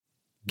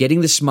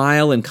Getting the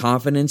smile and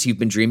confidence you've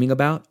been dreaming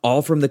about,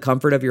 all from the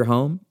comfort of your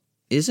home,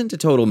 isn't a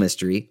total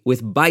mystery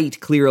with Byte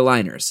clear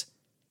aligners.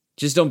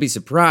 Just don't be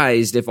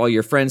surprised if all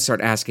your friends start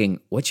asking,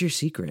 "What's your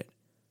secret?"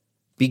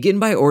 Begin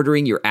by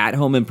ordering your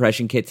at-home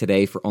impression kit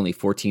today for only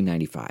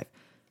 $14.95.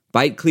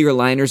 Byte clear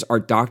aligners are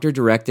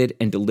doctor-directed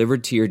and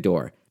delivered to your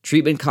door.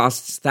 Treatment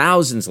costs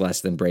thousands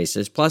less than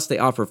braces, plus they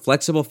offer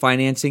flexible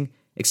financing,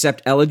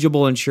 accept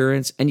eligible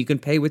insurance, and you can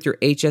pay with your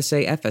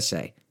HSA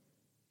FSA.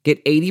 Get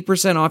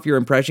 80% off your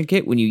impression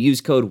kit when you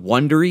use code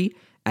WONDERY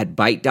at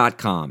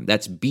Byte.com.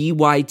 That's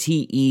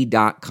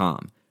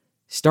BYTE.com.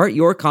 Start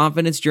your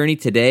confidence journey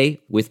today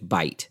with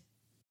Byte.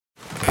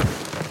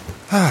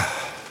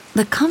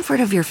 The comfort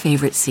of your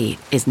favorite seat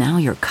is now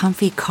your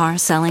comfy car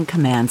selling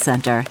command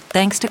center,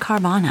 thanks to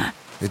Carvana.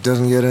 It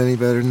doesn't get any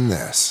better than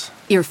this.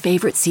 Your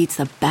favorite seat's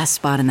the best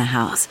spot in the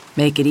house.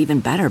 Make it even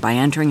better by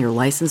entering your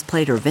license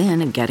plate or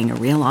VIN and getting a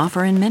real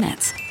offer in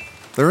minutes.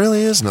 There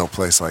really is no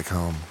place like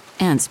home.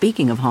 And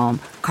speaking of home,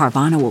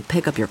 Carvana will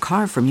pick up your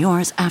car from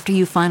yours after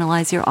you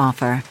finalize your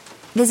offer.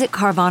 Visit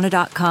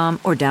Carvana.com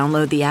or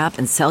download the app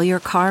and sell your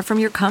car from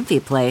your comfy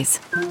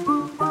place.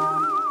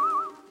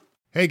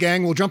 Hey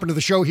gang, we'll jump into the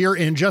show here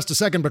in just a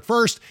second, but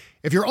first,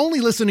 if you're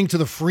only listening to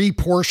the free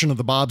portion of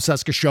the Bob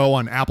Cesca Show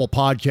on Apple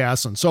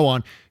Podcasts and so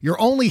on, you're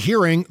only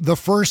hearing the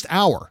first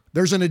hour.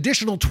 There's an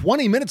additional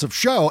 20 minutes of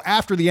show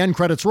after the end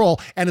credits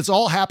roll, and it's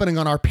all happening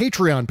on our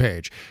Patreon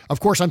page. Of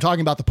course, I'm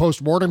talking about the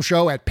Postmortem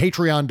Show at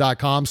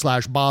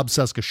patreon.com/Bob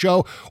Cesca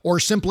Show or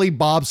simply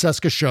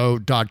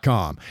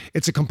bobcescashow.com.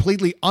 It's a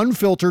completely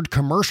unfiltered,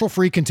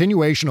 commercial-free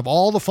continuation of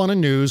all the fun and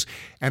news,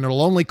 and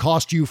it'll only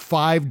cost you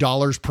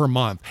 $5 per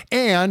month.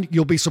 And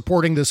you'll be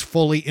supporting this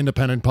fully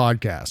independent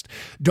podcast.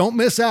 Don't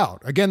miss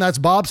out. Again, that's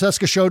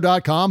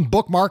bobcescashow.com.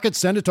 Bookmark it,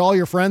 send it to all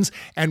your friends,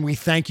 and we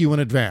thank you in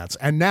advance.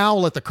 And now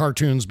let the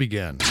cartoons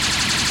begin.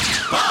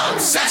 Bob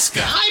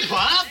Cesca. Hi,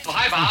 Bob.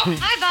 Hi, Bob.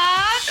 Hi,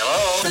 Bob.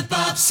 Hello. The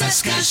Bob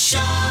Cesca Show.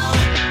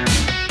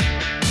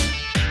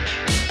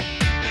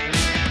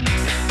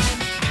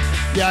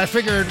 Yeah, I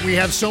figured we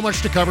have so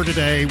much to cover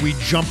today, we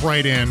jump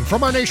right in.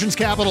 From our nation's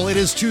capital, it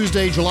is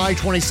Tuesday, July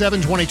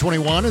 27,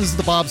 2021. This is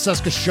the Bob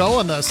Cesca Show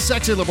on the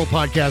Sexy Liberal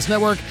Podcast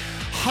Network.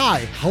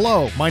 Hi,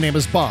 hello, my name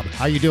is Bob.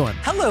 How you doing?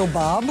 Hello,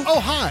 Bob. Oh,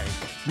 hi.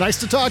 Nice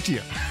to talk to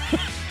you.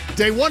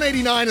 Day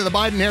 189 of the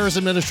Biden-Harris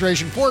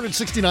administration,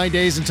 469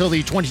 days until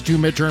the 22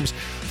 midterms.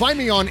 Find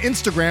me on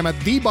Instagram at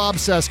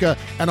 @TheBobCesca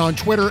and on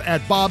Twitter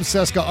at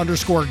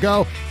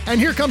 @BobCesca_go. And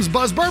here comes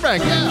Buzz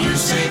Burbank. Yeah. You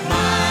say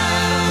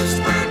Buzz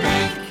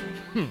Burbank.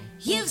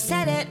 You've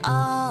said it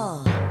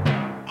all.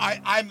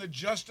 I'm the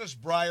Justice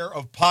Breyer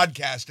of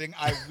podcasting.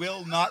 I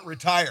will not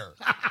retire.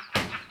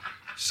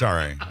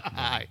 Sorry.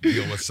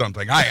 Deal with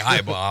something.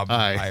 Hi, Bob.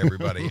 Hi,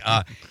 everybody.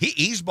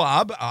 He's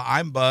Bob.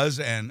 I'm Buzz,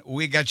 and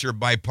we got your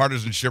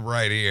bipartisanship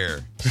right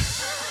here.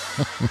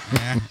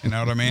 Yeah, you know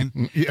what I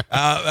mean?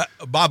 Yeah.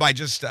 Bob, I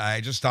just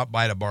stopped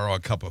by to borrow a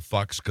cup of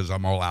fucks because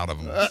I'm all out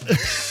of them.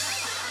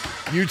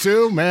 You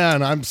too?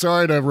 Man, I'm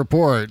sorry to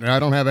report. I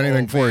don't have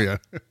anything for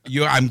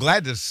you. I'm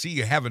glad to see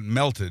you haven't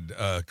melted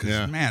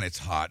because, man, it's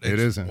hot. It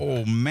isn't.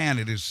 Oh, man,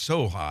 it is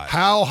so hot.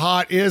 How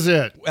hot is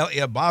it? Well,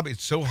 yeah, Bob,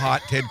 it's so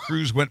hot, Ted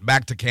Cruz went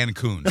back to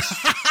Cancun.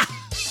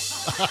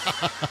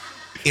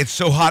 It's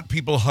so hot,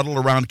 people huddle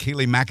around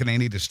Kayleigh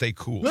McEnany to stay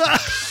cool.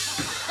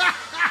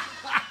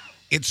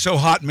 It's so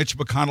hot, Mitch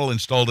McConnell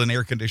installed an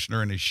air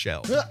conditioner in his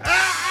shell.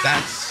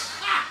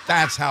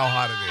 That's how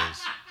hot it is.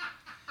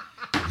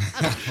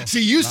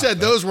 See, you said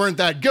those weren't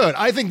that good.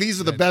 I think these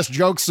are the best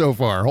jokes so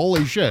far.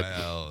 Holy shit.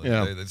 Well,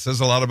 it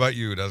says a lot about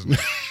you, doesn't it?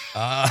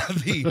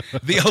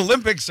 The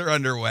Olympics are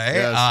underway.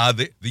 Yes.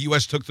 The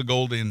U.S. took the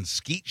gold in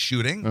skeet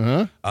shooting.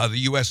 Uh-huh. The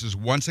U.S. is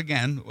once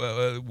again,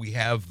 we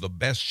have the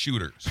best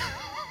shooters.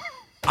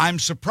 I'm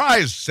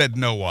surprised, said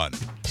no one.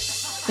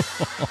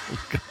 Oh,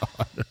 God.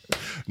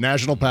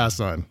 National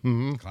pastime.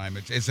 Mm-hmm.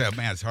 Climate change.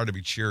 It's hard to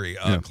be cheery.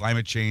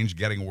 Climate change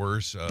getting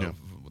worse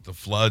with the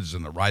floods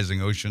and the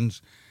rising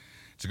oceans.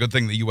 It's a good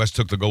thing the U.S.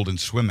 took the gold in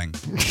swimming.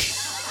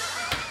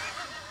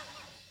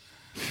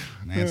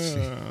 Nancy.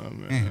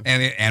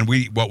 And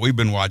what we've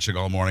been watching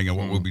all morning and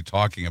what we'll be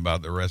talking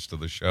about the rest of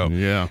the show.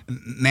 Yeah.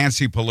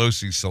 Nancy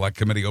Pelosi's Select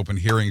Committee opened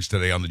hearings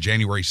today on the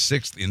January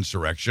 6th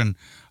insurrection.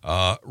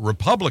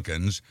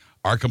 Republicans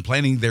are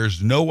complaining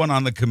there's no one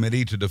on the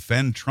committee to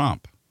defend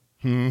Trump.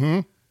 Mm-hmm.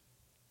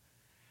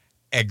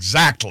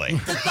 Exactly.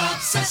 The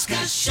Bob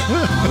Cesca Show.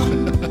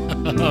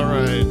 All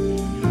right.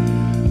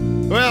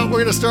 Well, we're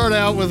going to start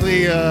out with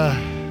the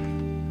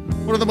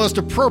one of the most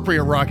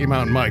appropriate Rocky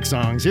Mountain Mike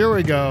songs. Here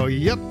we go.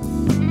 Yep.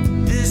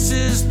 This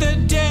is the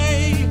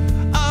day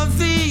of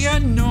the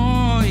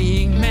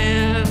annoying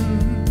man.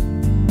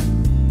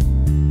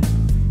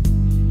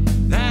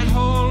 That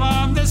hole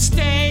on the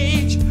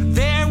stage,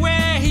 there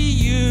where he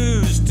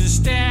used to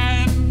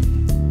stand.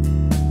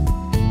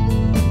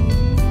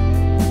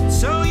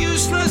 So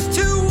useless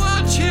to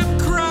watch him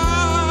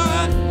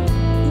cry.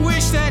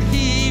 Wish that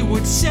he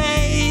would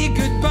say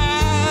goodbye.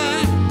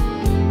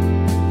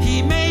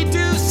 He may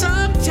do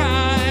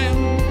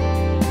sometime.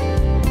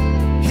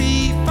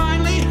 He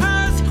finally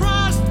has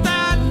crossed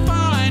that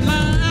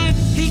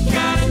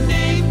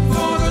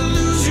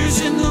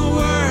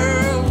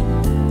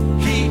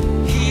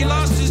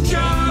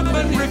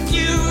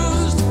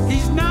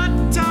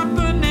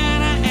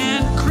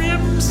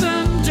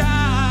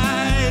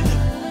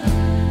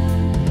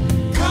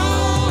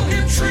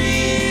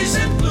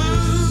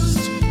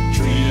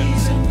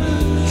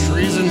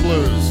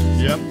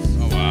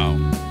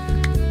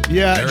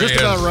just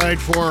about right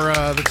for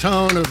the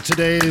tone of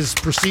today's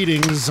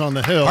proceedings on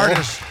the Hill.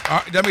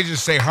 Let me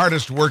just say,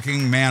 hardest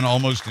working man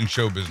almost in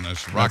show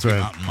business, Rocky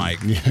Mountain Mike.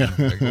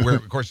 Yeah.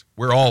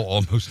 We're all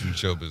almost in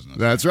show business.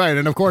 That's right.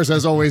 And of course,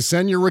 as always,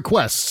 send your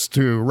requests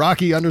to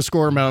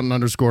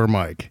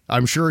Rocky_Mountain_Mike.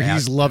 I'm sure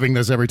he's loving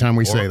this every time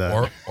we say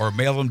that. Or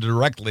mail them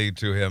directly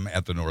to him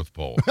at the North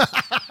Pole.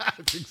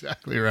 That's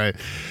exactly right.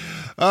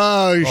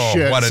 Oh,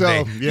 shit. What a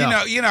day.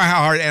 Yeah. You know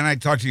how hard, and I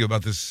talked to you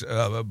about this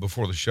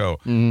before the show,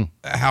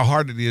 how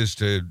hard it is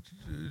to,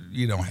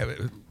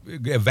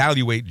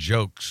 evaluate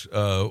jokes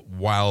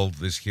while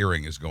this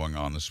hearing is going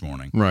on this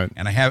morning. Right.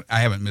 And I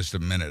haven't missed a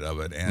minute of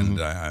it.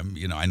 And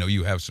I know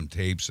you have some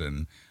tapes,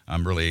 and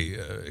I'm really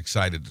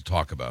excited to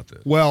talk about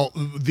this. Well,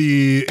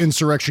 the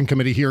Insurrection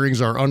Committee hearings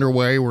are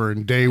underway. We're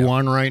in day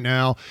one right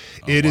now.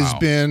 It has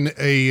been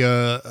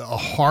a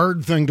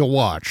hard thing to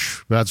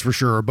watch, that's for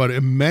sure, but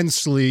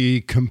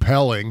immensely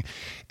compelling.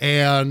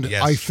 And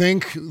I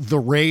think the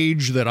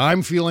rage that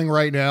I'm feeling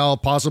right now,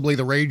 possibly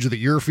the rage that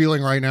you're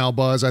feeling right now,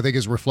 Buzz, I think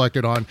is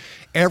reflected on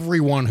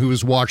everyone who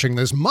is watching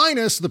this,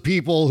 minus the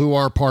people who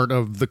are part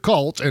of the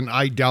cult, and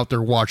I doubt they're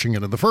watching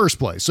it in the first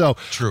place. So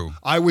true.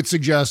 I would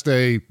suggest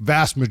a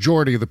vast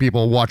majority of the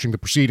people watching the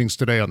proceedings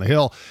today on the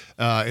Hill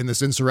in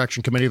this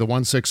Insurrection Committee, the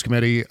 1-6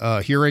 Committee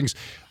hearings,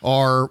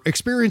 are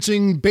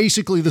experiencing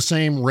basically the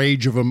same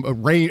range of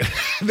emotions.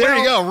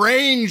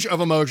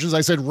 I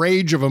said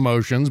rage of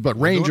emotions,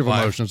 but range of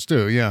emotions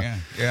too. Yeah.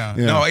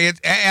 No, it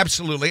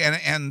absolutely,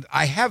 and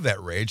I have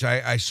that rage.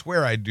 I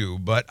swear I do,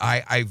 but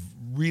I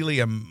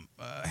really am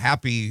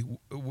happy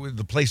with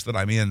the place that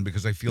I'm in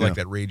because I feel like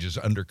that rage is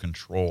under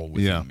control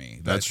within me.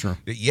 That's true.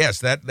 Yes,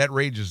 that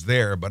rage is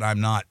there, but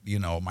I'm not.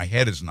 My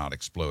head is not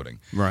exploding.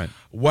 Right.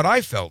 What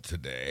I felt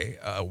today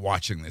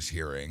watching this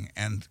hearing,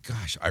 and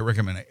gosh, I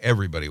recommend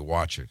everybody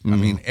watch it. I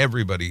mean,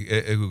 everybody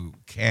who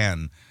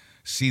can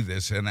see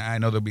this, and I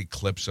know there'll be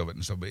clips of it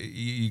and stuff, but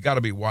you got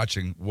to be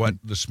watching what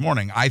this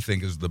morning I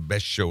think is the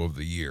best show of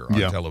the year on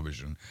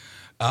television.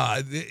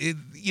 I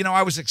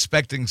was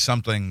expecting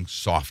something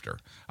softer.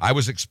 I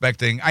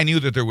knew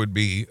that there would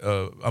be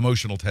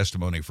emotional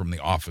testimony from the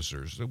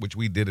officers, which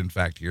we did in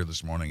fact hear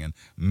this morning, and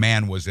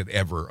man, was it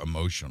ever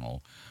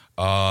emotional.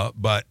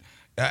 But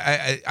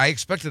I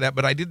expected that,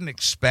 but I didn't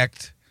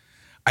expect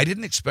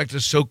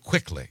it so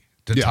quickly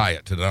to tie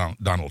it to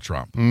Donald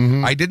Trump.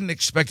 I didn't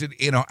expect it,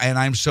 and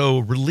I'm so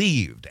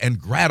relieved and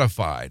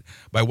gratified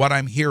by what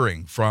I'm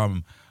hearing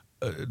from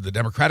the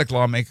Democratic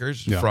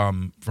lawmakers,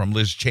 from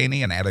Liz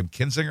Cheney and Adam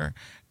Kinzinger,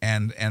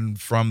 and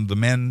from the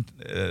men,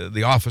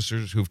 the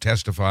officers who've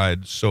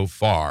testified so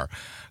far.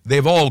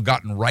 They've all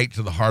gotten right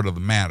to the heart of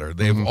the matter.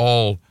 They've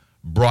all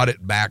brought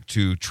it back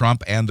to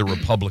Trump and the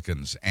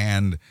Republicans.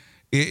 And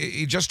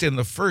just in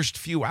the first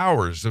few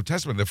hours of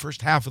testimony, the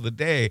first half of the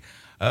day,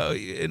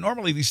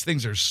 normally these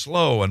things are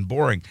slow and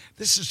boring.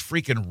 This is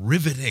freaking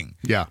riveting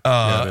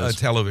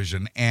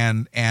television.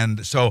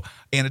 And so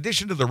in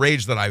addition to the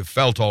rage that I've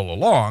felt all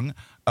along,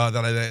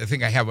 that I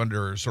think I have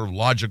under sort of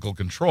logical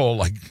control,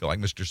 like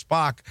Mr.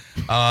 Spock,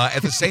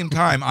 at the same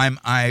time,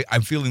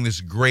 I'm feeling this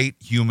great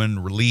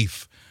human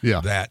relief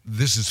that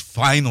this is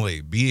finally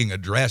being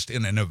addressed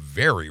in a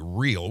very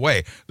real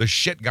way. The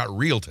shit got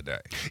real today.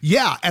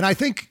 Yeah, and I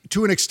think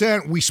to an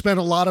extent we spent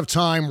a lot of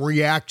time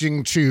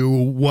reacting to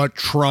what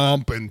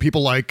Trump and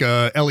people like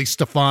Ellie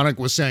Stefanik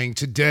was saying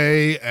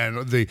today,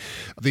 and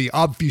the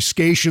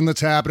obfuscation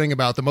that's happening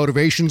about the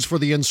motivations for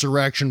the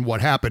insurrection,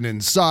 what happened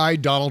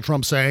inside, Donald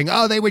Trump saying,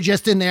 oh, they were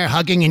just in there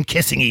hugging and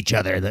kissing each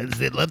other.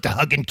 They love to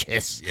hug and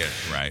kiss. Yeah,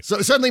 right.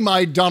 So suddenly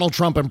my Donald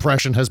Trump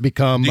impression has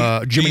become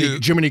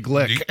Jiminy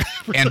Glick.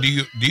 And do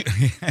you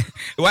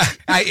well,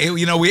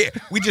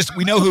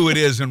 we know who it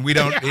is, and we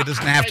don't. It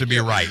doesn't have to be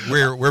right.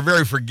 We're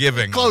very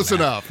forgiving. Close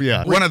enough.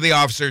 Yeah. One of the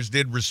officers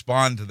did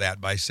respond to that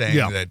by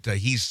saying that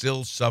he's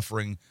still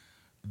suffering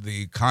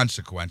the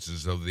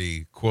consequences of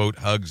the quote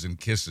hugs and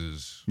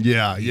kisses he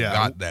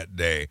got that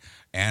day,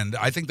 and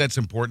I think that's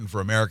important for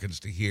Americans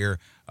to hear.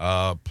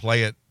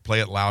 Play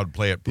it loud,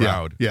 play it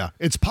proud. Yeah.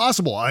 It's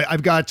possible.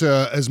 I've got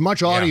as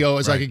much audio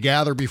as I could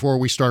gather before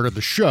we started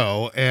the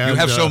show. And you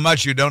have so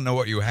much you don't know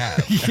what you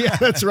have. Yeah,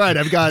 that's right.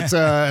 I've got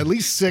at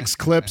least 6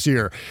 clips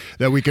here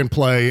that we can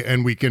play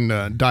and we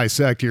can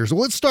dissect here. So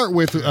let's start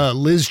with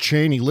Liz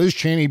Cheney. Liz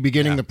Cheney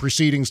beginning the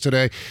proceedings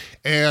today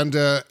and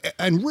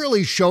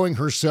really showing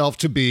herself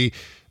to be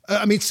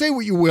say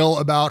what you will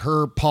about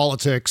her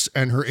politics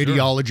and her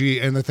ideology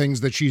and the things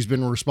that she's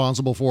been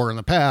responsible for in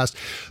the past.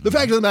 The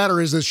fact of the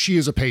matter is that she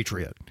is a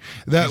patriot.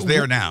 She's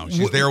there now.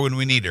 She's there when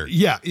we need her.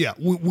 Yeah.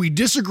 We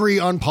disagree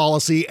on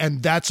policy,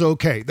 and that's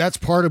okay. That's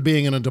part of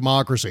being in a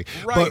democracy.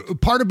 Right. But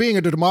part of being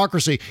a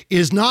democracy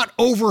is not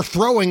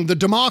overthrowing the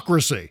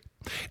democracy.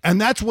 And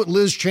that's what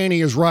Liz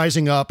Cheney is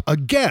rising up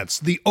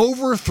against, the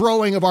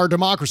overthrowing of our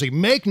democracy.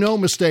 Make no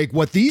mistake,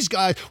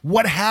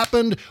 what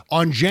happened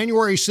on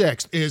January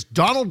 6th is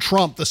Donald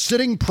Trump, the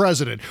sitting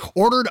president,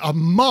 ordered a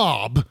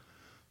mob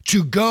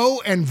to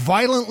go and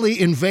violently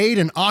invade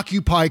and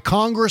occupy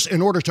Congress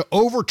in order to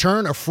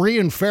overturn a free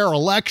and fair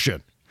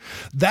election.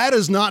 That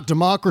is not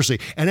democracy.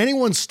 And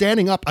anyone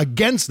standing up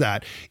against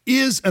that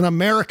is an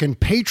American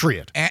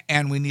patriot.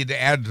 And we need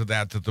to add to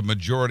that the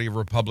majority of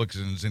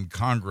Republicans in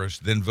Congress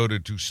then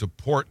voted to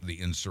support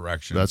the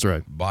insurrection. That's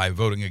right. By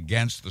voting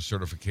against the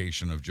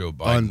certification of Joe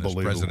Biden as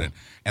president.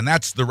 And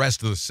that's the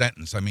rest of the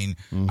sentence. I mean,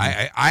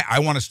 I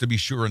want us to be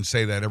sure and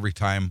say that every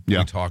time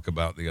we talk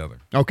about the other.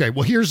 Okay,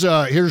 well, here's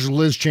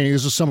Liz Cheney.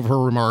 This is some of her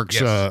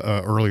remarks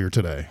earlier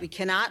today. We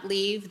cannot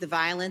leave the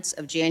violence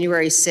of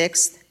January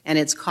 6th and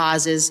its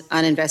causes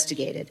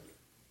uninvestigated.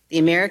 The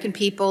American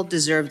people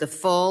deserve the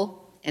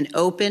full and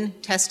open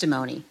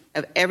testimony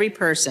of every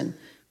person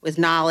with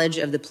knowledge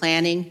of the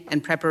planning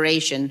and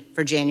preparation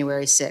for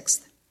January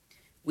 6th.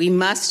 We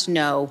must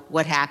know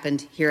what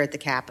happened here at the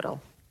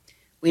Capitol.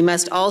 We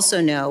must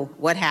also know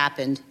what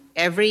happened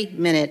every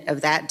minute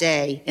of that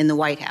day in the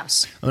White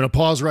House. I'm going to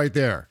pause right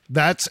there.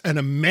 That's an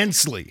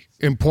immensely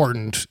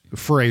important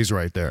phrase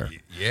right there.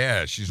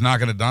 Yeah, she's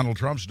knocking at Donald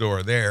Trump's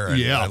door there.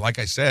 And, like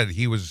I said,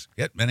 he was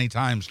hit many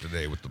times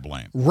today with the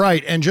blame.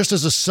 Right. And just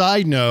as a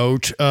side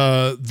note,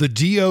 the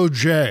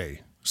DOJ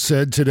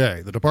said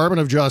today, the Department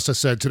of Justice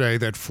said today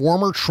that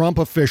former Trump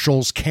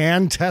officials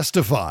can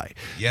testify.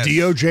 Yes.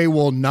 DOJ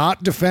will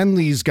not defend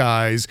these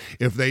guys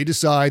if they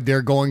decide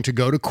they're going to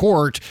go to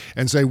court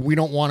and say, we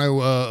don't want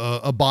to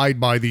abide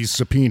by these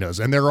subpoenas.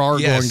 And there are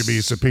going to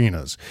be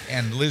subpoenas.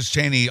 And Liz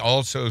Cheney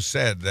also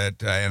said that,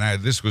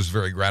 this was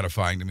very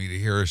gratifying to me to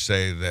hear her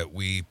say that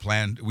we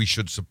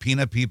should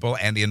subpoena people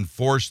and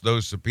enforce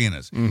those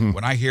subpoenas.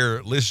 When I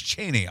hear Liz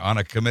Cheney on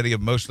a committee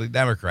of mostly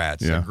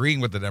Democrats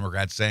agreeing with the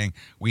Democrats saying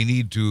we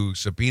need to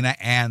subpoena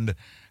and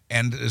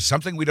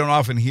something we don't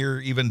often hear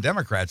even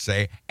Democrats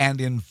say, and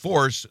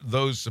enforce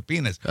those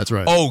subpoenas. That's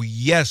right. Oh,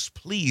 yes,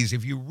 please.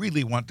 If you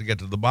really want to get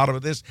to the bottom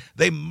of this,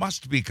 they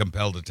must be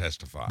compelled to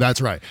testify.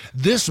 That's right.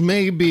 This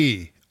may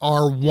be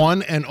our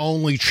one and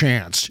only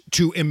chance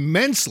to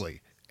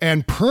immensely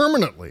and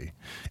permanently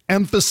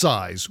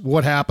emphasize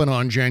what happened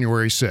on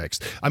January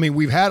 6th. I mean,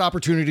 we've had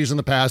opportunities in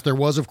the past. There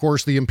was, of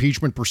course, the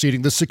impeachment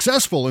proceeding, the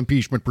successful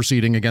impeachment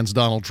proceeding against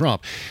Donald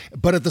Trump.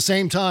 But at the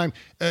same time,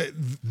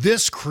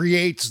 this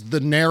creates the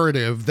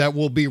narrative that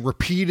will be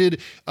repeated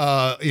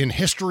in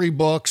history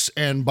books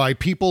and by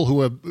people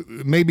who have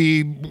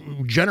maybe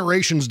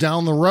generations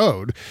down the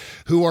road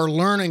who are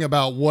learning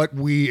about what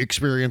we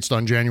experienced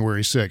on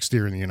January 6th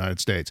here in the United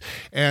States.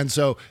 And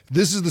so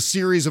this is the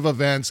series of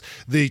events,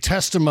 the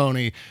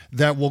testimony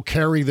that will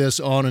carry this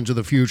on into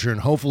the future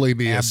and hopefully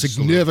be a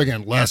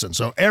significant lesson.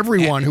 So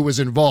everyone who is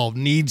involved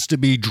needs to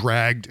be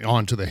dragged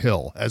onto the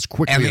Hill as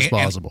quickly as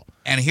possible.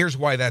 And here's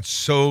why that's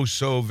so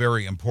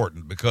very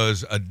important,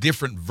 because a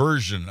different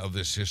version of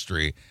this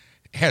history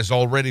has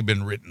already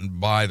been written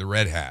by the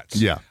Red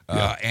Hats.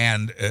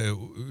 And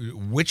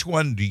which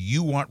one do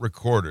you want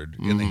recorded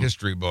in the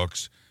history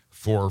books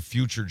for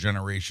future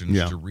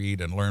generations to read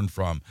and learn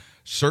from?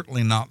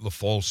 Certainly not the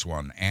false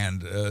one.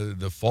 And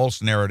the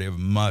false narrative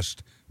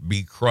must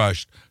be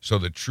crushed so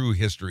that true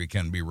history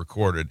can be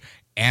recorded,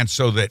 and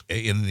so that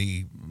in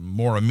the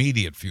more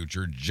immediate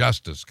future,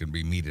 justice can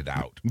be meted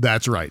out.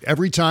 That's right.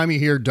 Every time you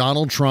hear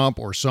Donald Trump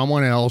or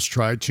someone else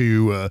try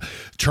to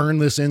turn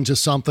this into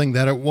something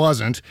that it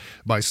wasn't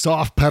by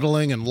soft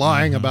pedaling and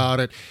lying about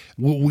it,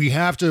 we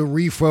have to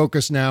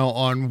refocus now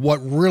on what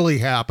really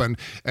happened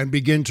and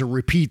begin to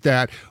repeat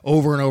that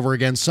over and over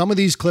again. Some of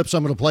these clips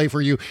I'm going to play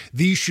for you,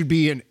 these should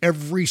be in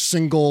every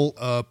single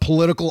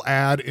political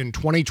ad in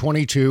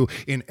 2022,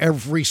 in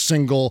every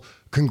single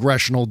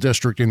congressional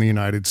district in the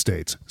United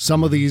States.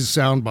 Some of these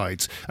sound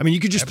bites. I mean,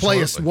 you could just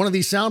play one of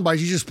these sound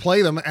bites, you just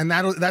play them, and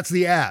that's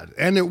the ad.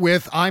 End it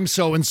with, I'm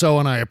so-and-so,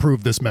 and I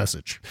approve this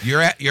message.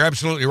 You're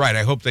absolutely right.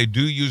 I hope they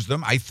do use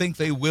them. I think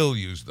they will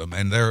use them,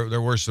 and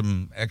there were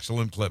some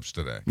excellent clips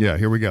today. Yeah,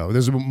 here we go.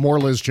 There's more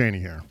Liz Cheney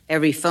here.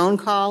 Every phone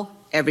call,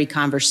 every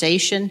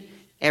conversation,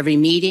 every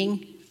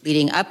meeting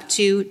leading up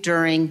to,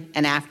 during,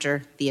 and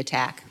after the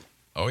attack.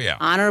 Oh, yeah.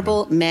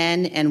 Honorable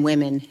men and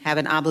women have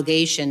an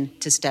obligation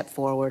to step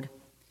forward.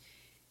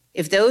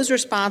 If those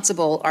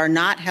responsible are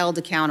not held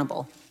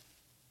accountable,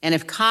 and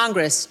if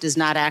Congress does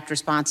not act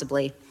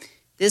responsibly,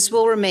 this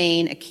will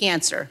remain a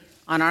cancer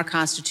on our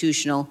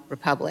constitutional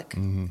republic,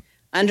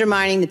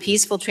 undermining the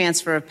peaceful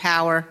transfer of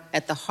power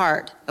at the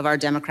heart of our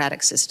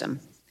democratic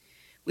system.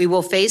 We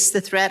will face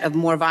the threat of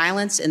more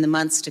violence in the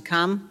months to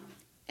come,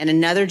 and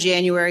another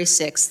January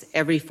 6th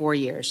every 4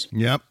 years.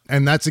 Yep,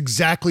 and that's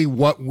exactly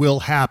what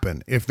will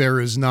happen if there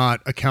is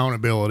not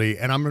accountability.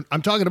 And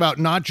I'm talking about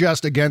not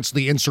just against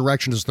the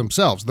insurrectionists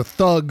themselves, the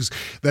thugs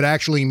that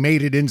actually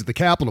made it into the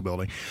Capitol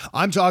building.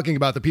 I'm talking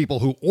about the people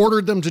who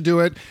ordered them to do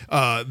it,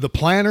 the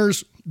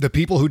planners, the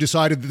people who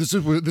decided that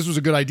this was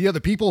a good idea, the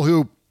people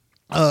who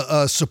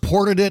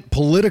supported it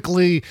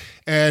politically,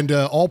 and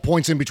all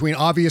points in between.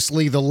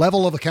 Obviously, the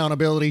level of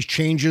accountability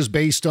changes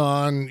based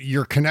on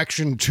your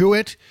connection to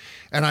it.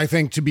 And I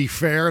think, to be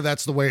fair,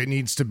 that's the way it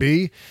needs to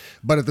be.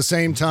 But at the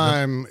same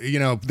time,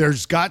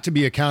 there's got to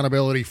be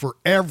accountability for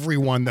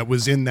everyone that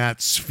was in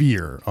that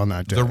sphere on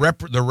that day.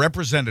 The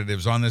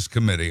representatives on this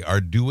committee are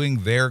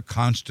doing their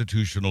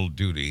constitutional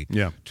duty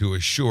to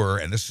assure,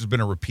 and this has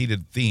been a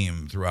repeated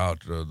theme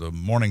throughout the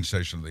morning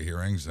session of the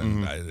hearings,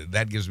 and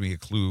that gives me a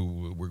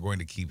clue we're going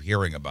to keep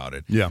hearing about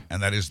it. Yeah.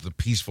 And that is the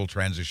peaceful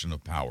transition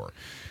of power,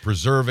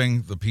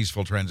 preserving the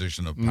peaceful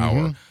transition of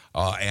power.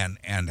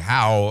 And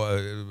how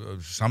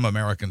some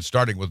Americans,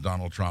 starting with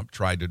Donald Trump,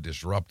 tried to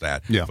disrupt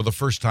that for the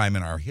first time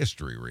in our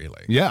history,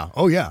 really. Yeah.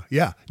 Oh, yeah.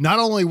 Yeah. Not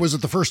only was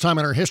it the first time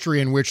in our history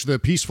in which the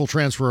peaceful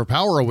transfer of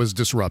power was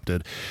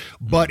disrupted,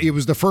 but it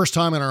was the first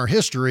time in our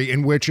history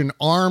in which an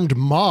armed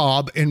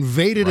mob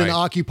invaded and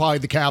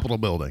occupied the Capitol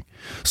building,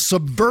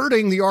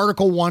 subverting the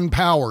Article I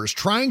powers,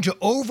 trying to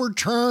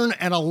overturn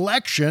an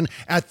election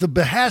at the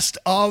behest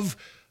of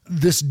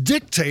this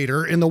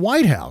dictator in the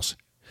White House.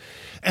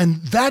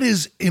 And that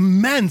is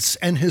immense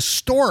and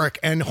historic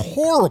and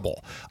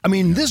horrible. I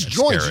mean, this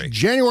joins, scary.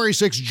 January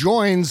 6th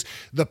joins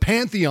the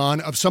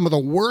pantheon of some of the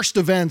worst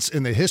events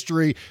in the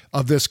history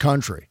of this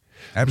country.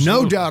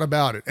 Absolutely. No doubt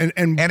about it. And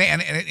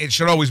it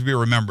should always be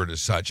remembered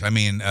as such. I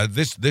mean,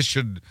 this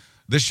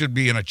should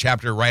be in a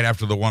chapter right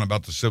after the one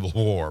about the Civil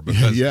War,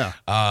 because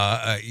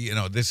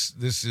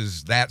this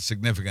is that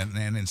significant,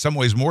 and in some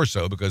ways more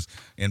so because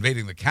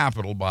invading the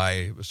Capitol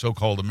by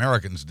so-called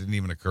Americans didn't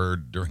even occur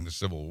during the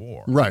Civil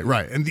War.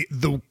 Right. And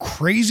the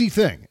crazy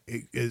thing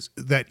is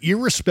that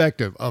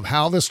irrespective of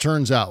how this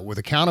turns out with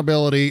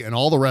accountability and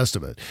all the rest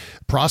of it,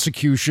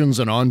 prosecutions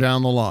and on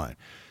down the line,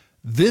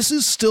 this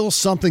is still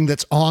something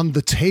that's on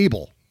the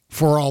table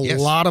for a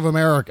lot of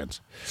Americans.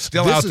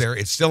 Still out there.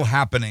 It's still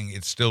happening.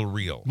 It's still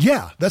real.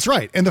 Yeah, that's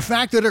right. And the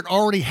fact that it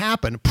already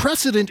happened,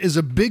 precedent is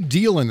a big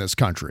deal in this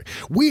country.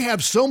 We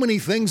have so many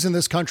things in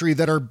this country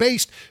that are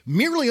based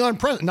merely on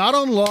precedent, not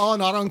on law,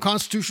 not on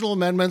constitutional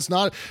amendments,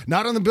 not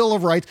on the Bill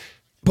of Rights,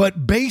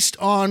 but based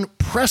on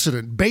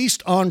precedent,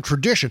 based on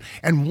tradition.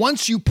 And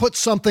once you put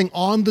something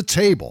on the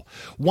table,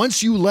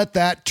 once you let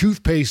that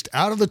toothpaste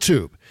out of the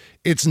tube,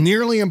 it's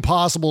nearly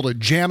impossible to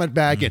jam it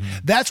back in.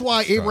 That's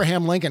why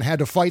Abraham Lincoln had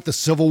to fight the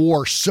Civil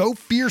War so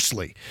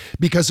fiercely,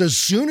 because as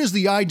soon as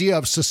the idea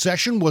of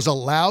secession was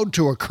allowed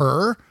to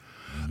occur,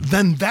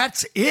 then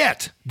that's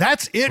it.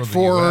 That's it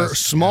for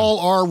small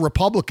R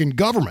Republican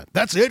government.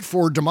 That's it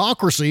for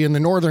democracy in the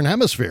Northern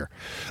Hemisphere.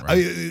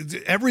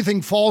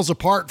 Everything falls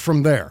apart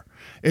from there.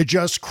 It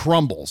just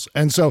crumbles.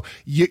 And so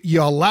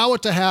you allow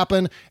it to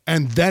happen,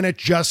 and then it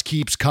just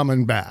keeps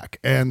coming back.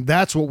 And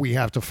that's what we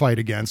have to fight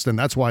against, and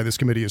that's why this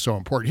committee is so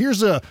important.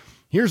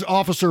 Here's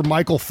Officer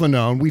Michael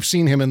Fanone. We've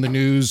seen him in the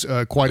news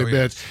quite a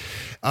bit.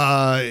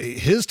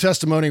 His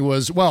testimony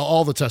was,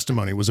 all the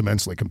testimony was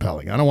immensely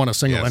compelling. I don't want to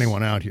single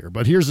anyone out here,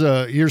 but here's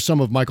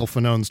some of Michael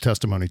Fanone's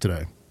testimony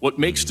today. What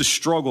makes the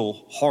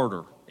struggle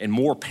harder and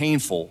more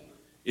painful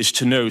is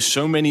to know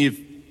so many of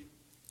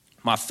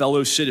my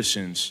fellow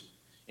citizens,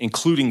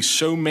 including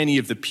so many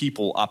of the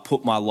people I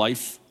put my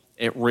life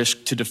at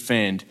risk to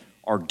defend,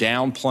 are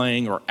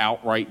downplaying or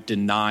outright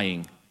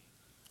denying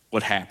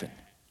what happened.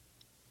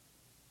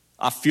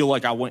 I feel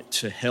like I went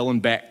to hell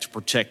and back to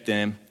protect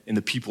them and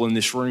the people in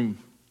this room.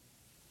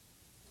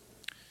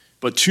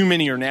 But too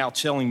many are now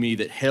telling me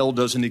that hell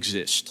doesn't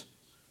exist,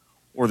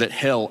 or that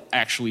hell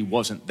actually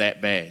wasn't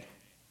that bad.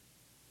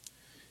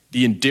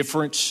 The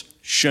indifference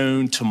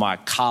shown to my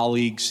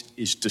colleagues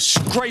is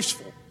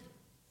disgraceful.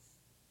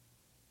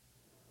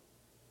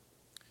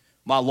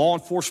 My law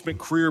enforcement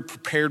career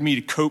prepared me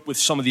to cope with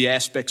some of the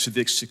aspects of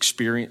this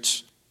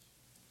experience.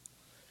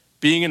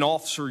 Being an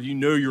officer, you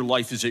know your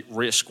life is at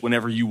risk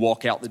whenever you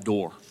walk out the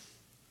door,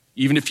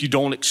 even if you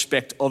don't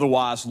expect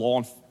otherwise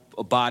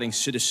law-abiding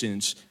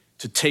citizens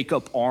to take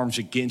up arms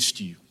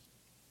against you.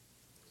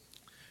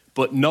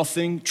 But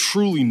nothing,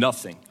 truly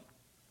nothing,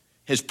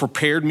 has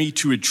prepared me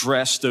to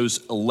address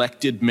those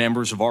elected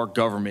members of our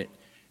government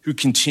who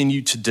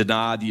continue to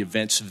deny the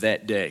events of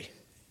that day,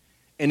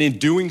 and in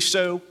doing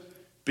so,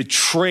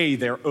 betray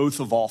their oath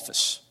of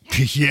office.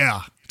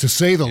 Yeah, to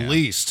say the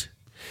least.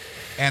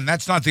 And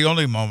that's not the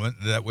only moment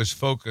that was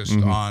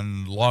focused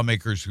on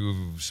lawmakers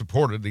who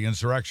supported the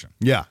insurrection.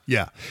 Yeah.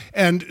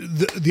 And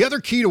the other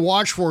key to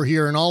watch for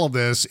here in all of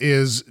this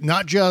is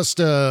not just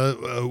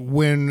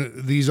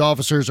when these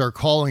officers are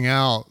calling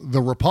out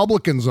the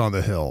Republicans on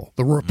the Hill,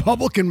 the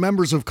Republican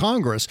members of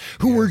Congress,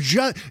 who were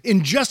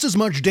in just as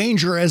much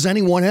danger as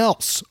anyone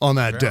else on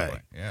that day.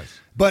 Yes.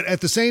 But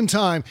at the same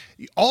time,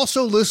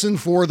 also listen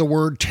for the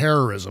word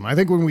terrorism. I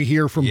think when we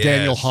hear from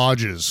Daniel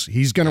Hodges,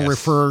 he's going to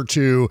refer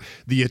to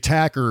the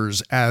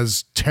attackers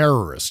as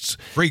terrorists.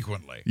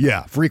 Frequently.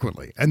 Yeah,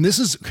 frequently. And this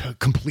is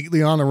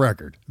completely on the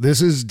record.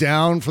 This is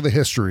down for the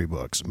history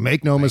books.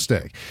 Make no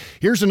mistake.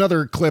 Here's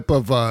another clip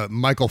of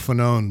Michael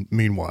Fanone,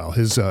 meanwhile,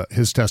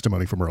 his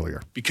testimony from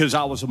earlier. Because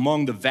I was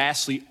among the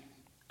vastly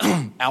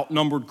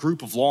outnumbered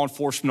group of law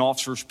enforcement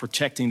officers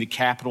protecting the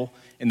Capitol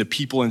and the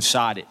people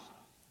inside it.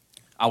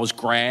 I was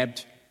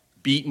grabbed,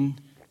 beaten,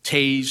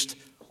 tased,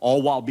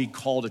 all while being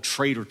called a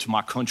traitor to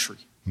my country.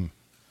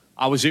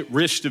 I was at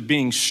risk of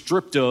being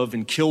stripped of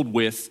and killed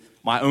with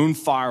my own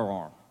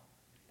firearm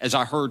as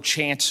I heard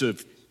chants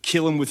of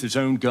kill him with his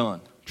own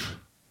gun.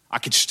 I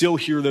could still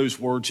hear those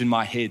words in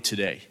my head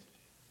today.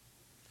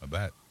 I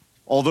bet.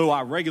 Although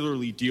I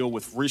regularly deal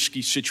with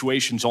risky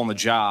situations on the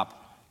job,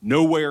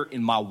 nowhere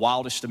in my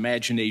wildest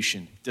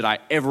imagination did I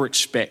ever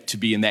expect to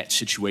be in that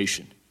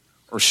situation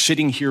or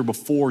sitting here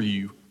before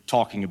you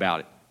talking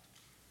about it.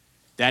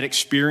 That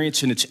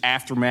experience and its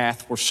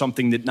aftermath were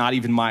something that not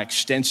even my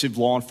extensive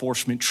law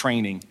enforcement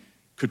training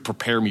could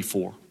prepare me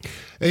for.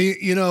 Hey,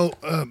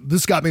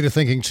 this got me to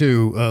thinking,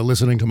 too,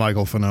 listening to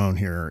Michael Fanone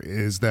here,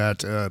 is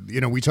that,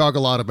 we talk a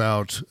lot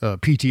about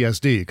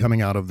PTSD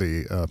coming out of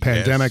the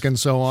pandemic and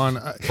so on.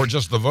 For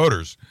just the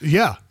voters.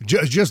 Yeah,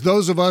 just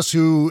those of us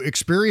who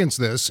experience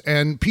this,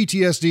 and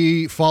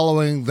PTSD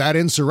following that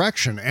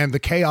insurrection and the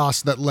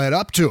chaos that led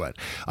up to it.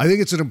 I think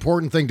it's an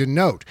important thing to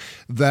note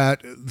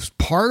that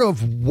part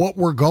of what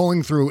we're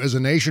going through as a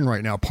nation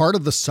right now, part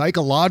of the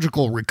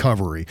psychological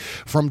recovery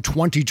from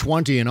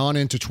 2020 and on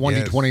into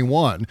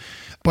 2021,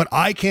 but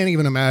I can't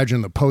even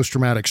imagine the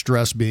post-traumatic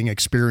stress being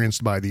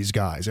experienced by these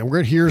guys. And we're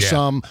going to hear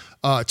some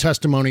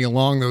testimony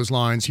along those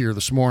lines here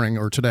this morning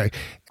or today.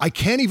 I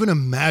can't even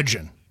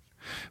imagine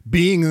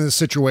being in this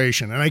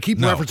situation. And I keep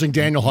referencing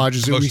Daniel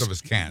Hodges. Most of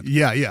us can't.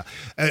 Yeah.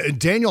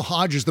 Daniel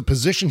Hodges, the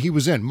position he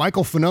was in,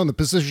 Michael Fanone, the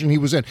position he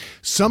was in,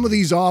 some of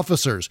these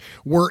officers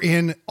were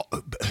in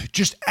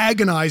just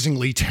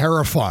agonizingly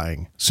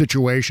terrifying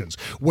situations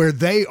where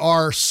they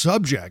are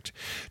subject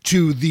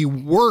to the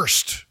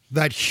worst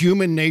that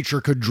human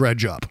nature could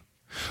dredge up.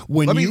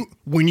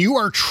 When you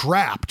are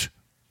trapped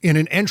in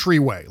an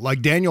entryway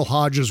like Daniel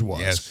Hodges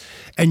was,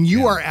 and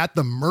you are at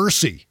the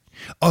mercy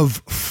of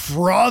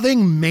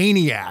frothing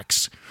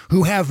maniacs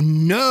who have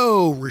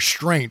no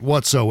restraint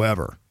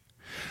whatsoever,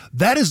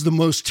 that is the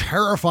most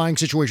terrifying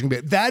situation.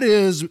 That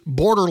is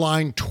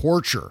borderline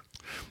torture.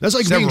 That's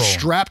like being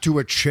strapped to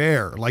a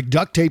chair, like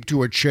duct taped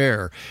to a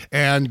chair,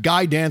 and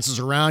guy dances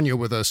around you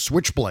with a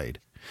switchblade.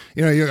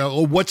 You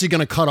go, what's he going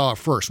to cut off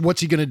first?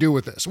 What's he going to do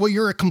with this? Well,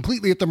 you're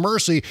completely at the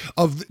mercy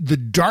of the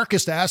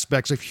darkest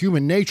aspects of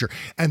human nature.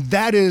 And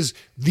that is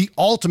the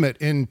ultimate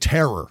in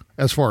terror,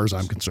 as far as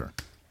I'm concerned.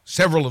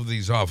 Several of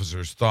these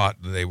officers thought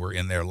they were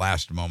in their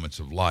last moments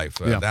of life.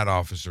 That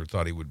officer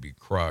thought he would be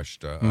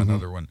crushed.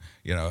 Another one,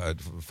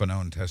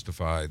 Fanone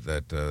testified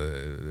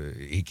that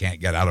he can't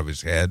get out of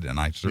his head, and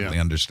I certainly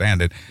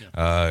understand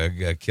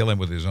it. Kill him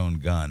with his own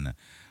gun.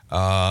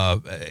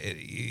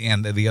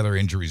 And the other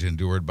injuries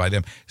endured by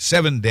them.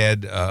 7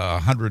 dead,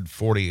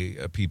 140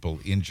 people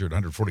injured,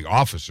 140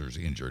 officers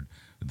injured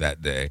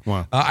that day.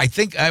 Wow. I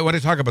think I want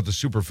to talk about the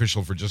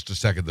superficial for just a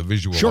second, the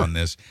visual on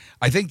this.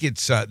 I think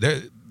it's,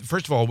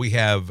 first of all, we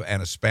have an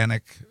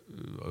Hispanic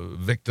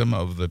victim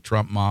of the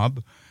Trump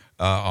mob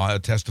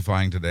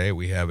testifying today.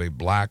 We have a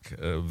black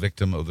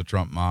victim of the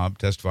Trump mob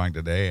testifying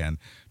today, and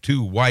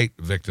 2 white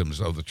victims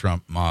of the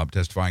Trump mob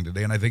testifying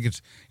today. And I think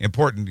it's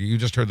important. You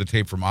just heard the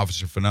tape from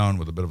Officer Fanone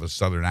with a bit of a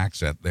southern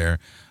accent there.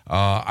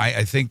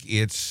 I think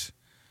it's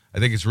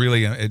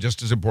really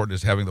just as important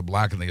as having the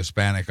black and the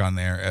Hispanic on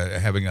there,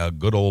 having a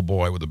good old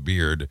boy with a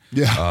beard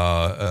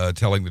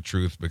telling the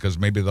truth, because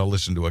maybe they'll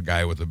listen to a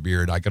guy with a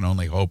beard. I can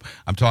only hope.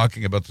 I'm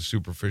talking about the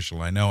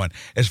superficial, I know. And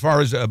as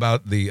far as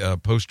about the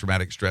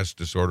post-traumatic stress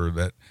disorder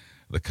that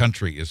the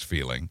country is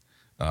feeling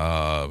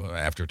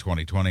after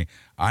 2020,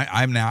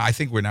 I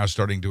think we're now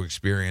starting to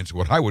experience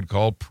what I would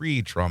call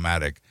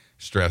pre-traumatic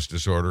stress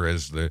disorder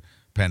as the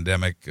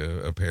pandemic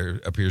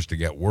appears to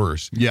get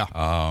worse.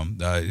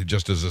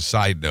 Just as a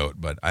side note,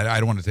 but I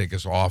don't want to take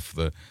us off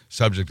the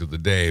subject of the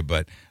day,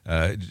 but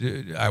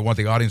I want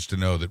the audience to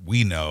know that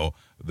we know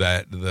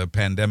that the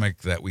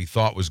pandemic that we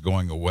thought was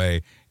going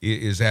away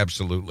is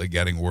absolutely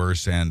getting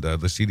worse, and the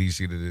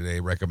CDC today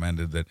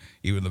recommended that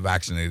even the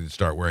vaccinated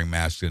start wearing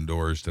masks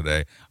indoors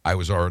today. I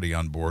was already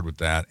on board with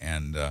that,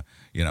 and I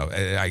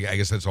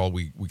guess that's all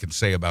we can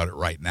say about it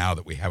right now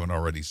that we haven't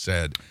already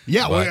said.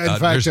 But, in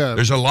fact,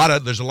 there's a lot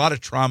of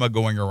trauma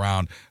going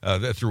around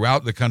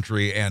throughout the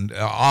country, and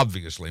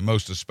obviously,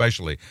 most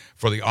especially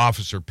for the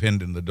officer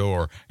pinned in the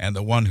door and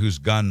the one whose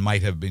gun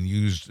might have been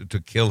used to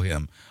kill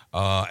him.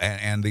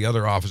 And the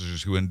other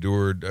officers who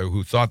endured,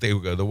 who thought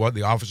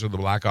the officer, the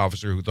black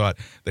officer, who thought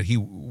that he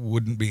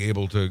wouldn't be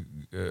able to,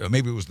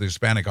 maybe it was the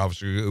Hispanic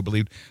officer who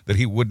believed that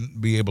he wouldn't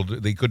be able to,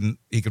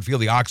 he could feel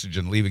the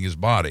oxygen leaving his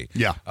body.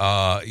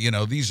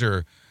 These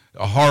are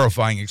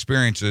horrifying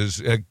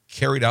experiences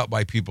carried out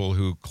by people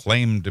who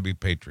claim to be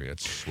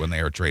patriots when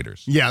they are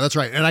traitors. Yeah, that's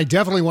right. And I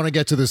definitely want to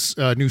get to this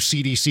new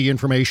CDC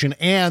information.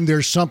 And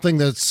there's something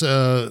that's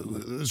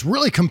is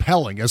really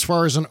compelling as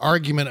far as an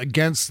argument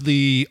against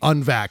the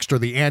unvaxxed or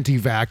the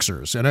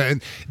anti-vaxxers.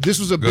 And this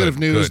was a bit of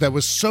news that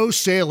was so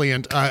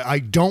salient, I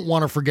don't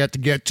want to forget to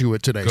get to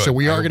it today. So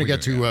we are going to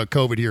get to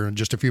COVID here in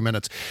just a few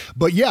minutes.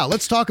 But yeah,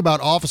 let's talk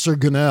about Officer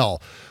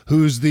Gonell,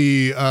 who's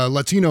the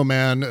Latino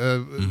man,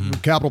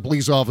 Capitol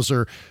Police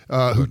officer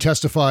who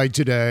testified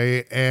today.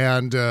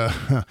 And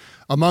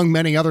among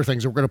many other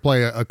things, we're going to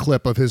play a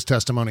clip of his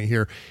testimony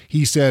here.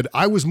 He said,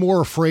 "I was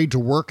more afraid to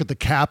work at the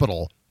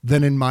Capitol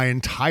than in my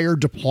entire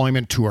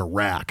deployment to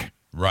Iraq.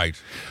 Right.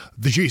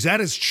 Geez, that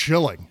is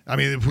chilling. I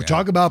mean, if we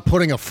talk about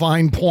putting a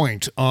fine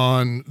point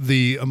on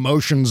the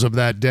emotions of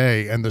that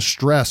day and the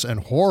stress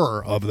and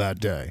horror of that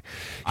day.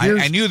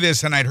 I knew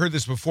this and I'd heard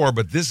this before,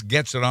 but this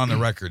gets it on the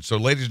record. So,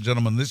 ladies and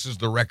gentlemen, this is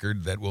the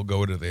record that will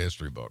go into the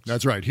history books.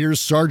 That's right. Here's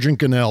Sergeant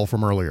Gonell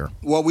from earlier.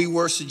 What we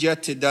were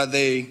subjected that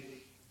day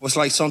was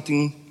like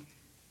something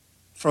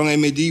from a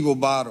medieval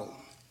battle.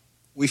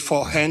 We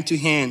fought hand to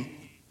hand,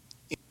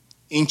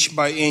 inch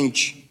by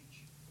inch,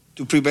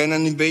 to prevent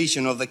an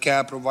invasion of the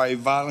capital by a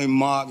violent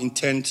mob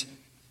intent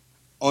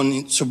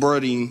on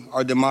subverting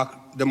our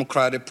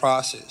democratic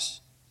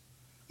process.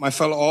 My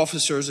fellow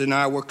officers and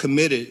I were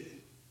committed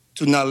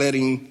to not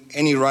letting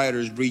any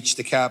rioters breach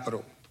the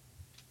Capitol.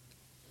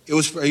 It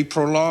was a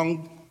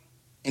prolonged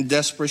and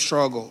desperate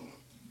struggle.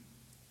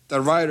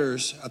 The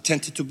rioters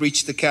attempted to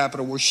breach the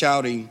Capitol were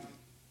shouting,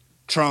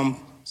 "Trump,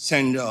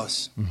 send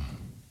us."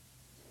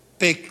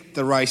 Pick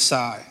the right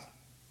side.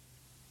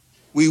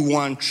 We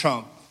want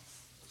Trump.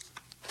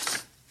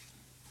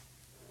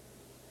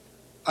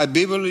 I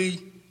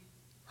vividly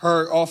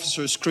heard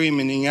officers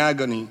screaming in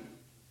agony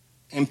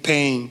and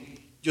pain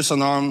just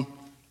an arm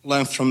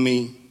length from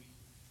me.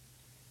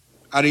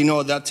 I didn't know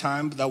at that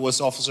time, but that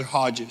was Officer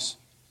Hodges,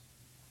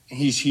 and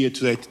he's here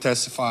today to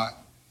testify.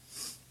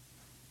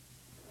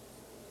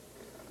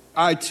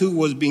 I, too,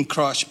 was being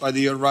crushed by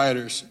the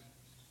rioters.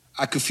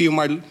 I could feel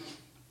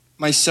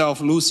myself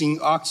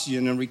losing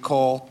oxygen and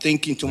recall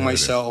thinking to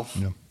myself,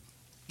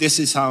 this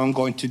is how I'm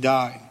going to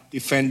die,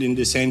 defending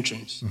this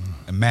entrance.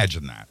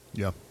 Imagine that.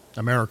 Yeah,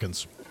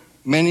 Americans.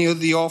 Many of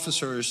the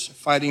officers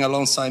fighting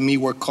alongside me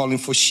were calling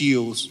for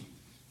shields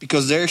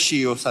because their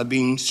shields had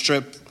been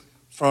stripped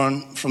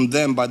from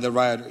them by the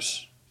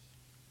rioters.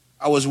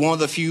 I was one of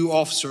the few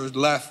officers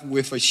left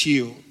with a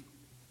shield,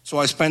 so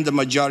I spent the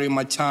majority of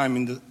my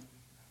time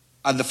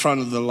at the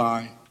front of the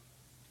line.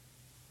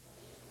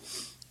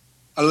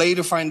 I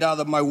later find out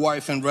that my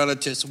wife and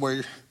relatives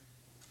were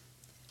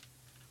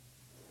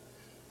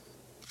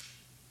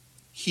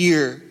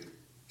here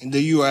in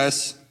the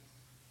U.S.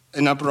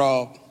 and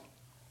abroad.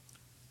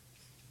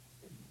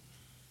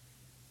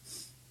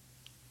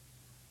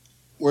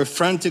 Were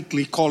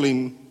frantically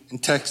calling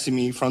and texting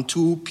me from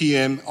 2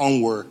 p.m.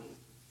 onward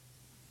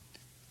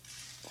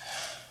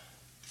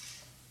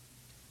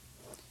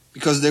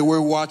because they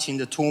were watching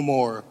the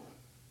turmoil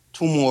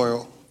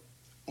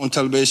on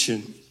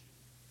television.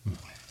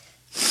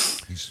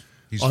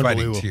 He's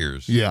fighting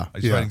tears. Yeah,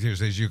 he's fighting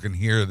tears, as you can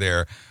hear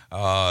there.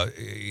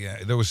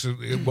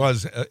 It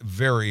was a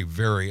very,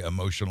 very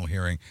emotional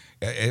hearing.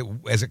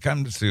 As it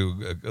comes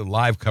to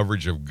live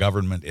coverage of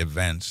government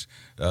events,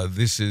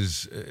 this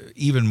is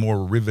even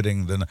more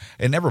riveting than,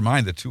 and never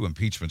mind the 2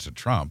 impeachments of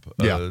Trump.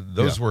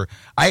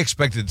 I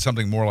expected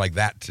something more like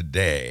that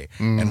today.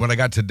 And what I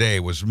got today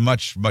was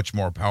much, much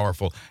more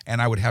powerful. And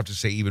I would have to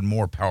say even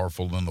more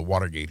powerful than the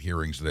Watergate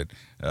hearings that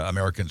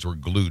Americans were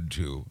glued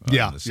to in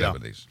the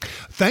 70s.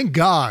 Thank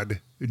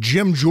God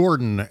Jim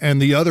Jordan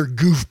and the other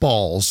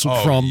goofballs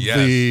from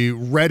the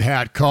Red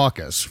Hat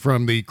Caucus,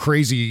 from the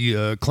crazy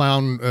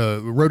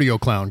rodeo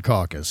clown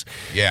caucus.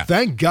 Yeah.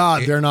 Thank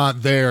God they're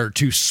not there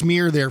to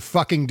smear their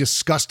fucking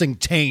disgusting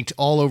taint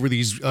all over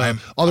these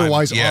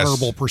otherwise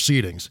honorable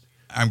proceedings.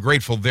 I'm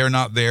grateful they're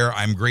not there.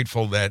 I'm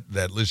grateful that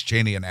Liz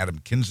Cheney and Adam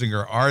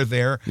Kinzinger are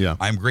there. Yeah.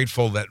 I'm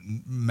grateful that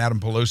Madam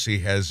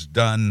Pelosi has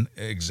done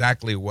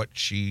exactly what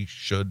she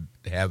should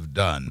have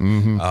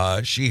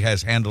done. She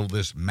has handled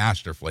this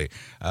masterfully.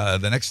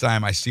 The next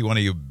time I see one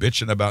of you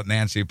bitching about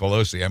Nancy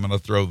Pelosi, I'm going to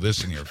throw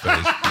this in your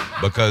face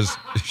because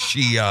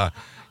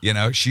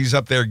she's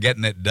up there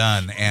getting it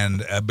done.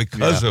 And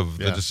because of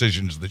the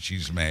decisions that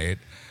she's made,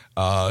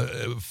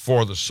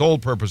 for the sole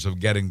purpose of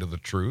getting to the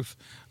truth,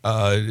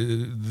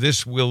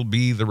 this will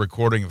be the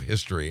recording of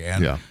history.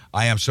 And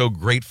I am so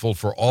grateful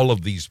for all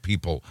of these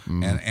people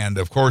and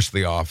of course,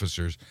 the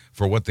officers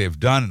for what they've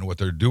done and what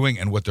they're doing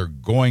and what they're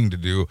going to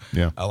do.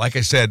 Like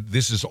I said,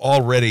 this is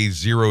already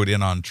zeroed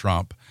in on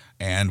Trump,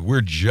 and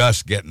we're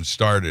just getting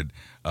started.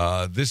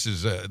 This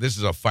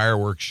is a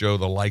fireworks show,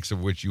 the likes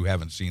of which you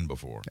haven't seen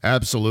before.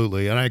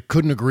 Absolutely, and I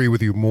couldn't agree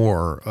with you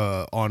more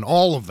on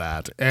all of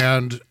that.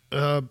 And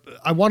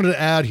I wanted to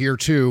add here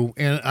too,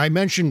 and I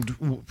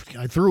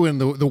threw in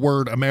the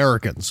word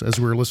Americans as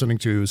we were listening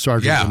to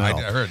Sergeant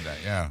Gonell. I heard that.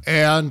 Yeah,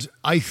 and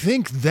I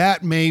think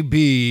that may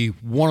be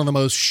one of the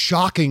most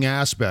shocking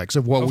aspects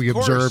of what we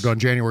observed on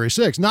January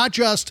 6th. Not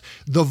just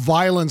the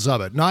violence of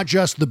it, not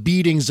just the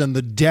beatings and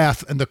the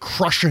death and the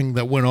crushing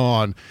that went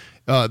on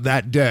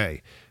that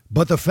day,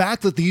 but the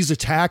fact that these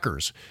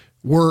attackers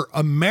were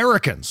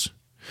Americans.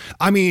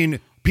 I mean,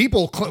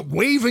 people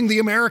waving the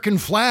American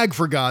flag,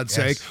 for God's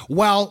sake,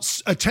 while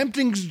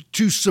attempting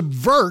to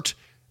subvert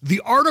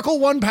the Article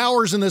 1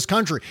 powers in this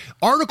country.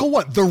 Article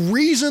 1, the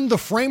reason the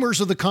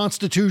framers of the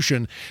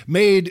Constitution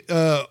made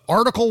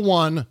Article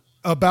 1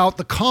 about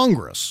the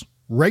Congress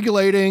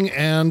regulating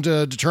and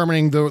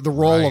determining the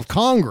role of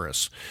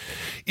Congress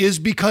is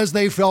because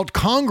they felt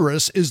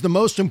Congress is the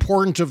most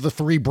important of the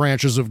three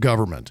branches of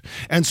government.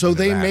 And so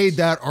they made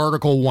that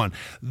Article 1.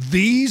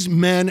 These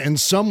men and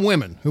some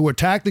women who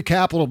attacked the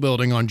Capitol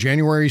building on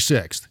January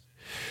 6th,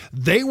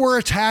 they were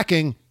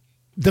attacking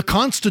the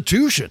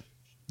Constitution.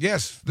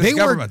 Yes, this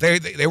government.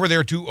 They were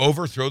there to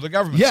overthrow the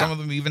government. Yeah. Some of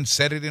them even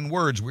said it in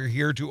words. We're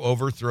here to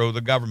overthrow the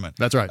government.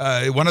 That's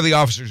right. One of the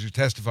officers who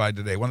testified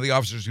today, one of the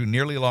officers who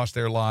nearly lost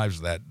their life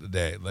that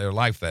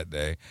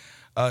day,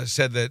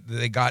 said that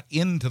they got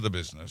into the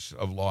business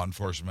of law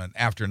enforcement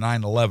after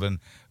 9/11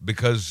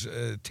 because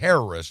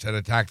terrorists had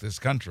attacked this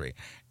country,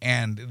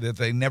 and that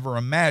they never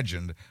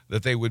imagined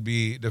that they would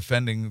be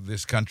defending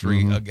this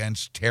country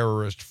against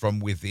terrorists from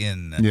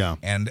within. Yeah.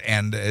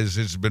 And as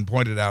has been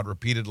pointed out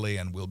repeatedly,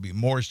 and will be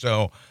more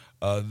so,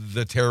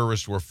 the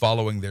terrorists were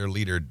following their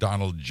leader,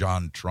 Donald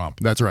John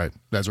Trump. That's right.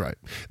 That's right.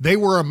 They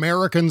were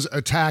Americans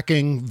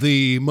attacking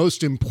the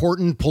most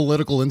important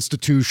political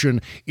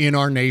institution in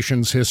our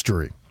nation's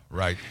history.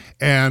 Right.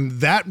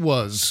 And that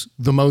was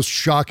the most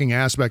shocking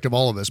aspect of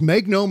all of this.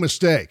 Make no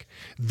mistake,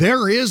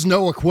 there is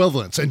no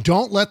equivalence, and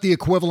don't let the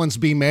equivalence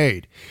be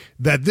made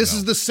that this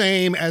is the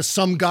same as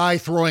some guy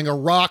throwing a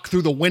rock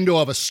through the window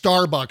of a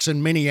Starbucks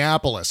in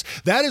Minneapolis.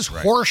 That is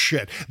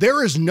horseshit.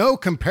 There is no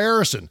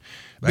comparison.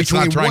 That's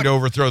not trying to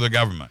overthrow the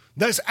government.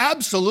 That's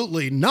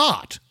absolutely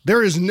not.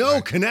 There is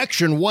no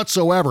connection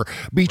whatsoever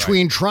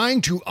between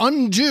trying to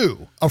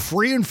undo a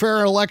free and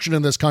fair election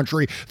in this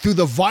country through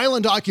the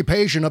violent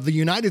occupation of the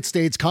United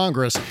States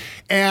Congress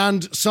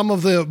and some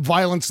of the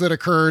violence that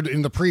occurred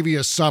in the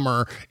previous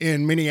summer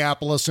in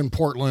Minneapolis and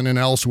Portland and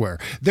elsewhere.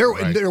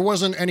 There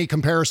wasn't any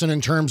comparison in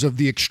terms of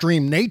the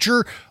extreme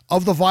nature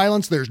of the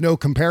violence. There's no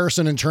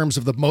comparison in terms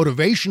of the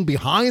motivation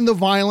behind the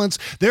violence.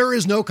 There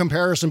is no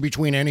comparison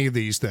between any of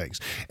these things.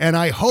 And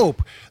I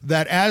hope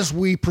that as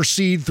we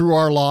proceed through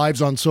our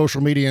lives on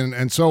social media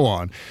and so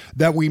on,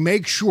 that we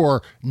make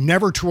sure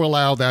never to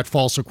allow that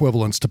false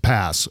equivalence to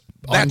pass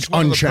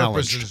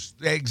unchallenged.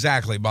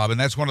 Exactly, Bob. And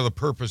that's one of the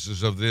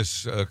purposes of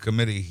this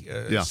committee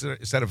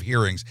set of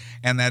hearings.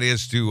 And that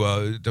is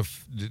to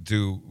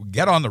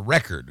get on the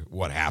record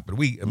what happened.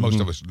 Most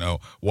of us know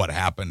what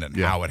happened and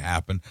how it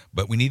happened,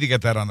 but we need to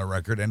get that on the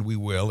record, and we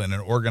will in an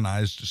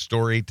organized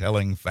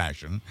storytelling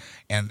fashion.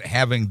 And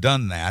having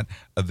done that,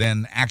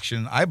 then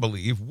action, I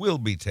believe, will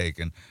be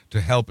taken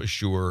to help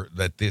assure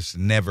that this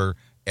never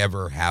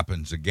ever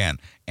happens again.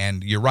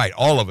 And you're right,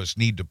 all of us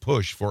need to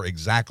push for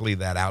exactly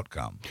that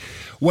outcome.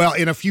 Well,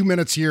 in a few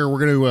minutes here, we're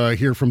going to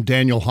hear from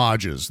Daniel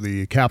Hodges,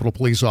 the Capitol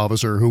Police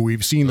officer who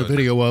we've seen the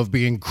video of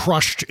being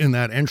crushed in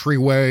that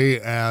entryway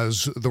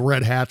as the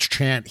Red Hats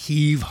chant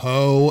 "Heave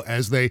Ho"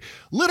 as they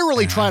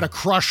literally try to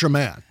crush a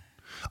man.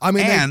 I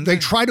mean, they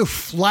try to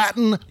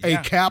flatten a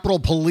Capitol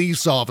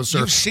Police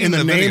officer in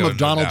the name of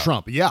Donald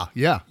Trump. Yeah.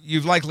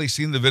 You've likely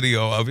seen the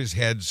video of his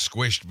head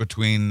squished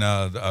between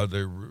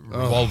the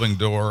revolving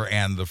door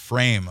and the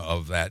frame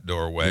of that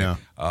doorway. Yeah.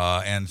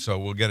 And so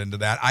we'll get into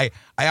that. I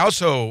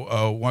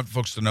also want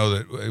folks to know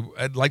that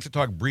I'd like to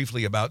talk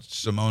briefly about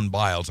Simone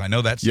Biles. I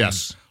know that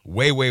seems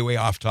way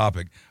off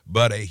topic,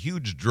 but a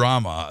huge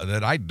drama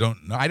that I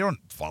don't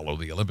follow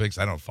the Olympics.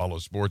 I don't follow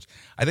sports.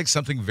 I think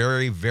something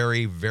very,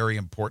 very, very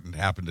important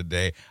happened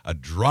today, a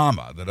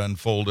drama that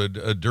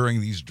unfolded during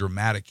these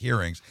dramatic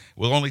hearings.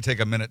 We'll only take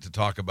a minute to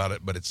talk about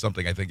it, but it's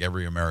something I think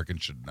every American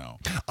should know.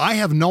 I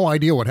have no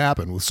idea what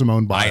happened with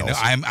Simone Biles.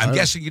 I know. I'm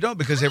guessing you don't,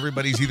 because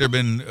everybody's either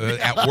been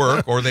at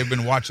work or they've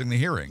been watching the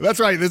hearing. That's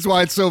right. That's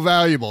why it's so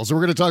valuable. So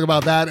we're going to talk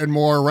about that and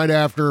more right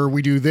after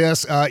we do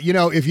this.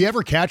 If you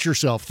ever catch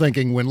yourself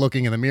thinking when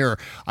looking in the mirror,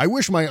 I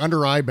wish my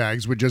under eye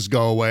bags would just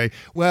go away.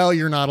 Well,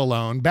 you're not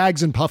alone.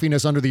 Bags and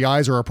puffiness under the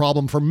eyes are a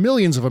problem for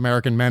millions of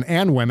American men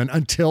and women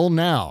until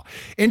now.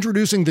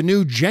 Introducing the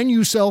new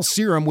Genucell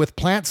serum with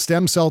plant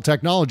stem cell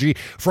technology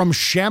from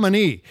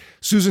Chamonix.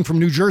 Susan from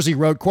New Jersey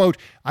wrote, quote,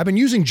 "I've been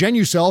using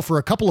Genucell for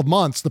a couple of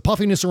months. The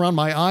puffiness around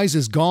my eyes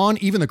is gone.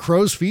 Even the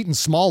crow's feet and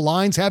small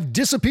lines have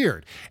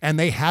disappeared, and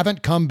they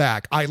haven't come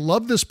back. I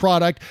love this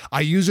product.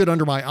 I use it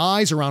under my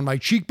eyes, around my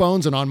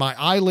cheekbones, and on my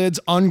eyelids,"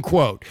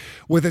 unquote.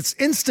 With its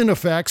instant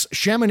effects,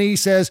 Chamonix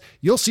says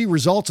you'll see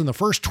results in the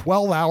first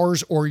 12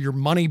 hours or your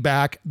money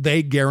back.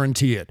 They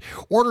guarantee it.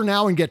 Order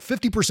now and get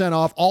 50%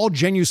 off all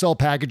Genucell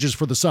packages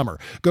for the summer.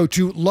 Go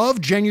to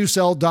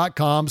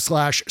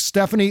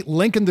lovegenucell.com/Stephanie.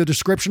 Link in the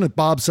description at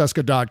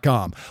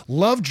bobcesca.com.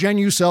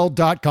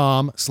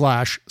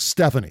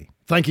 lovegenucell.com/Stephanie.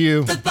 Thank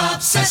you. The Bob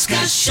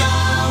Cesca Show.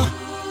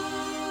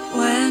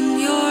 When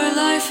your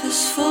life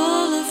is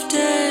full of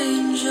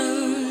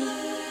danger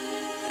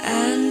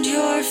and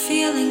you're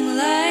feeling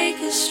like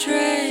a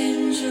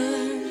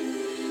stranger,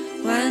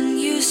 when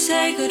you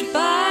say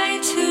goodbye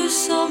to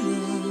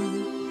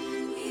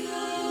someone you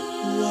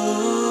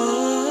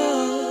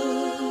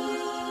love,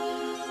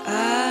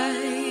 I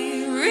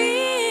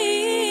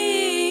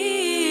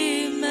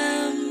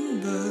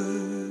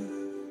remember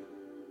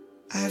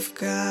I've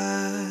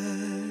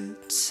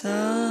got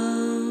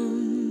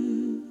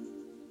some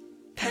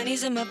pen.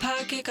 Pennies in my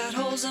pocket, got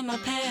holes in my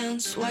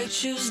pants. White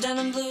shoes,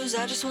 denim blues,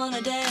 I just wanna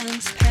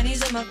dance.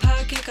 Pennies in my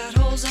pocket, got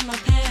holes in my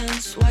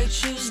pants. White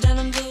shoes,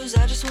 denim blues,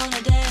 I just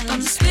wanna dance.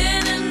 I'm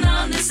spinning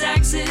on this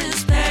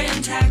axis,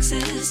 paying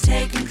taxes,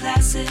 taking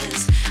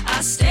classes.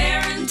 I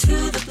stare into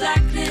the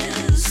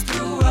blackness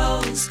through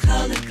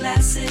rose-colored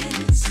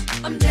glasses.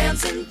 I'm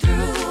dancing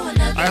through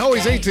another I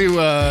always hate to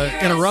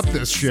interrupt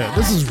this shit.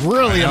 This is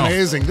really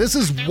amazing. This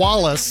is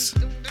Wallis,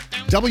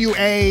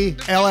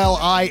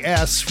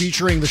 Wallis,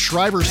 featuring the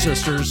Schreiber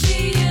Sisters.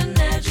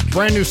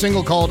 Brand new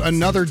single called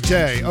Another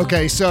Day.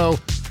 Okay, so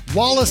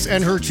Wallis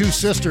and her two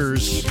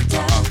sisters,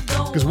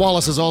 because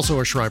Wallis is also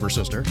a Schreiber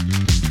sister.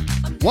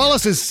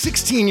 Wallis is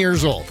 16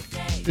 years old.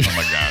 Oh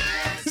my God.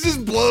 This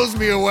just blows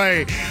me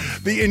away.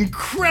 The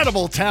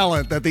incredible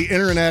talent that the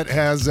internet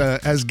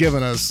has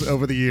given us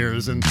over the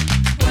years. And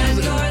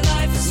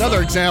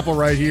another example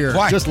right here.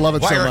 Why? Just love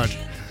it so much.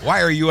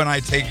 Why are you and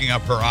I taking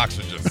up her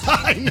oxygen?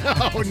 I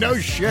know, no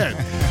shit.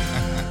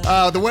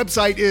 The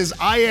website is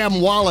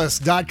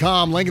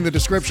iamwallis.com. Link in the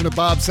description of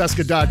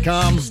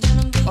bobcesca.com.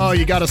 Oh,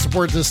 you got to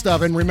support this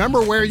stuff. And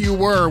remember where you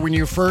were when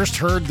you first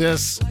heard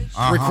this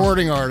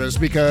recording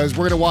artist, because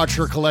we're going to watch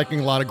her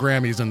collecting a lot of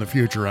Grammys in the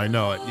future. I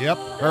know it. Yep,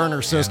 her and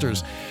her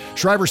sisters.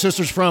 Schreiber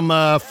Sisters from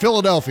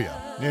Philadelphia.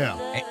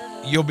 Yeah.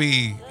 You'll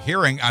be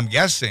hearing, I'm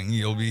guessing,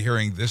 you'll be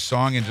hearing this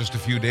song in just a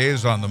few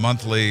days on the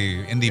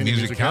monthly Indie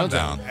Music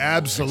Countdown.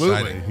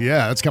 Absolutely. Exciting.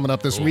 Yeah, it's coming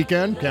up this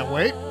weekend. Can't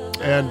wait.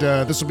 And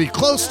this will be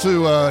close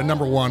to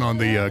number one on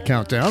the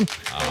countdown.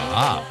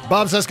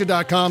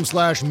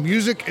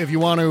 BobCesca.com/music if you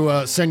want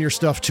to send your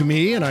stuff to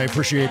me, and I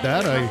appreciate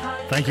that. I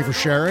thank you for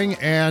sharing.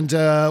 And,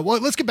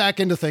 well, let's get back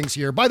into things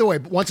here. By the way,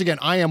 once again,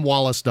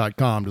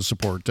 iamwallis.com to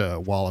support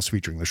Wallis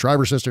featuring the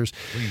Schreiber Sisters.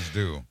 Please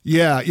do.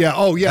 Yeah.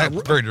 Oh, yeah.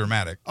 That's very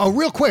dramatic. Oh,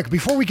 real quick,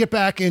 before we get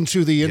back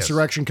into the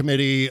Insurrection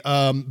Committee,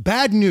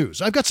 bad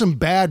news. I've got some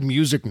bad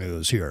music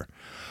news here.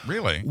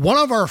 Really? One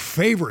of our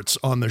favorites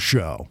on the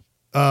show,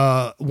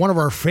 one of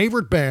our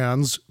favorite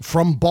bands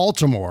from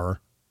Baltimore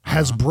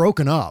has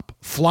broken up.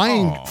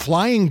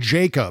 Flying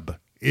Jacob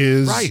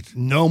is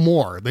no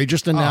more. They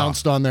just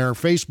announced on their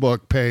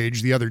Facebook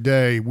page the other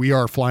day, We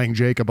Are Flying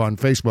Jacob on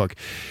Facebook,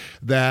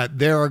 that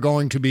they are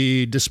going to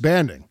be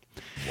disbanding.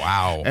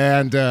 Wow.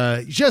 And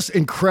just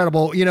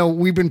incredible. You know,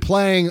 we've been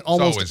playing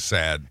almost... It's always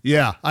sad.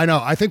 Yeah, I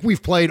know. I think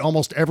we've played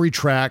almost every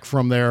track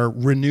from their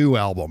Renew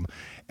album.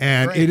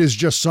 And it is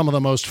just some of the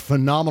most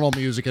phenomenal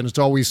music, and it's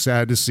always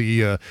sad to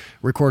see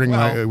recording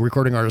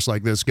artists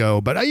like this go.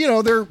 But you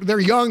know, they're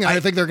young, and I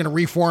think they're going to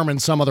reform in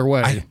some other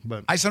way.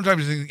 I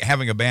sometimes think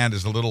having a band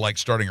is a little like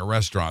starting a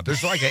restaurant.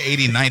 There's like an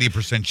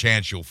 80-90%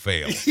 chance you'll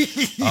fail.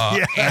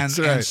 That's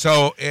right. And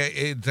so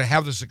to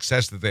have the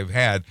success that they've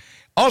had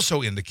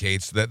also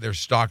indicates that they're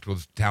stocked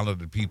with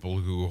talented people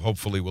who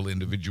hopefully will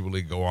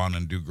individually go on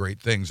and do great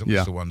things, at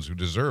least the ones who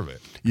deserve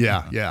it.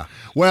 Yeah.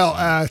 Well,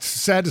 it's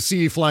sad to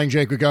see Flying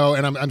Jacob go,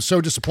 and I'm so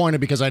disappointed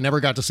because I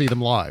never got to see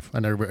them live.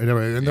 And they're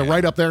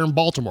right up there in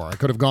Baltimore. I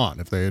could have gone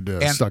if they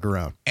had stuck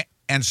around.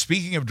 And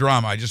speaking of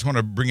drama, I just want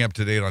to bring up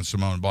to date on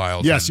Simone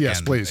Biles. Yes,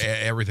 and please.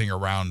 Everything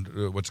around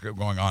what's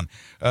going on.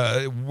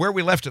 Where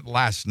we left it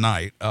last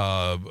night,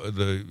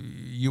 the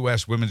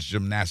U.S. women's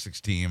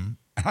gymnastics team,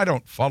 I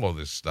don't follow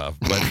this stuff,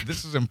 but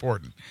this is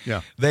important.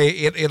 Yeah.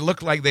 It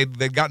looked like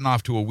they'd gotten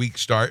off to a weak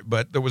start,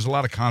 but there was a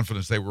lot of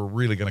confidence they were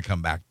really going to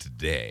come back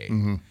today.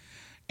 Mm-hmm.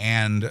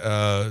 And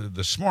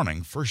this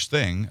morning, first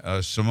thing,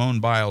 Simone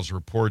Biles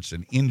reports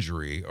an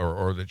injury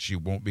or that she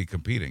won't be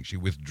competing. She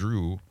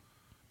withdrew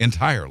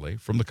entirely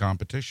from the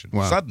competition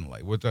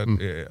suddenly, with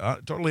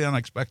totally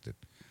unexpected.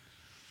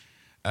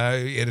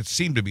 It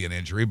seemed to be an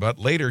injury, but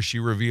later she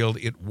revealed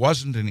it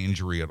wasn't an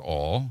injury at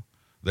all,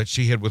 that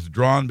she had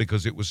withdrawn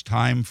because it was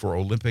time for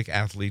Olympic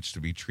athletes to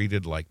be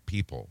treated like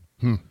people.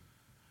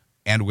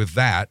 And with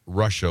that,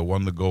 Russia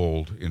won the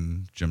gold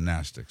in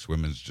gymnastics,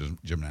 women's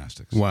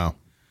gymnastics. Wow.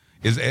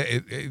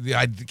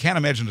 I can't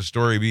imagine the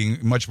story being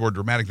much more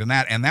dramatic than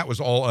that, and that was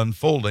all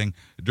unfolding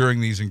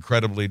during these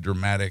incredibly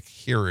dramatic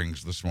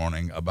hearings this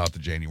morning about the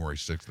January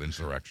 6th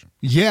insurrection.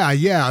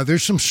 Yeah.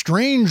 There's some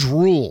strange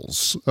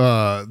rules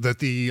that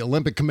the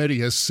Olympic Committee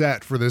has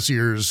set for this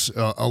year's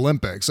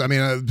Olympics. I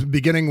mean,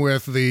 beginning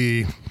with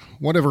the,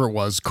 whatever it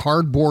was,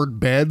 cardboard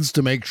beds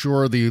to make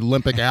sure the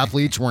Olympic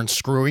athletes weren't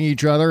screwing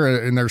each other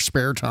in their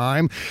spare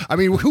time. I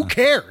mean, who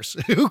cares?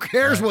 Who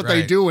cares what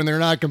they do when they're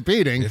not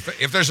competing?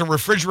 If there's a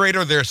refrigerator,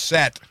 they're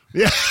set.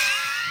 Yeah.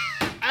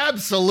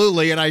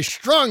 Absolutely, and I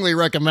strongly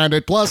recommend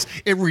it. Plus,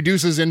 it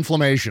reduces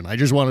inflammation. I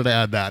just wanted to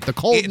add that. The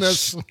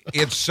coldness.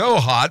 It's so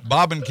hot,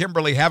 Bob and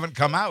Kimberly haven't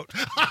come out.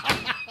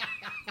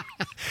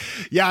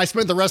 Yeah, I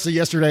spent the rest of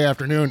yesterday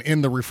afternoon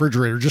in the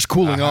refrigerator just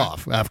cooling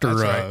off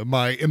after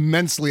my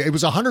immensely... It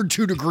was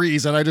 102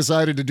 degrees, and I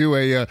decided to do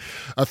a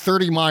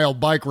 30-mile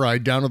bike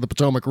ride down to the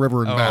Potomac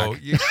River and back.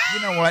 You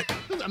know what?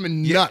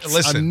 I'm nuts.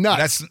 Listen, I'm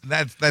nuts.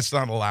 That's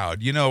not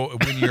allowed. You know,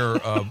 when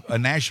you're a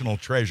national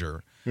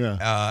treasure...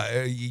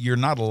 Yeah. You're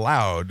not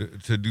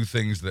allowed to do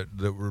things that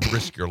would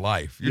risk your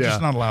life. You're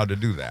just not allowed to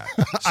do that.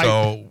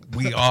 So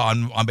we,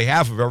 on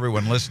behalf of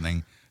everyone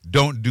listening,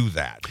 Don't do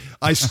that.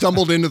 I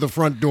stumbled into the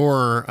front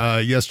door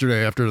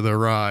yesterday after the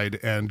ride,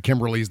 and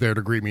Kimberly's there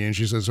to greet me, and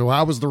she says, "So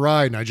how was the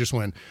ride?" And I just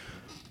went,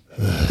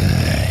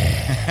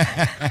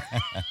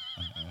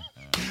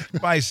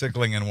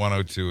 Bicycling in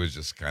 102 is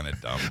just kind of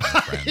dumb,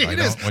 my friend. It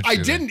is. I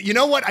didn't. You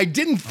know what? I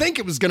didn't think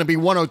it was going to be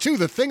 102.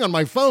 The thing on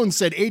my phone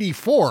said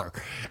 84,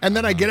 and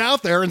then I get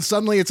out there, and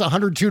suddenly it's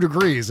 102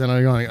 degrees, and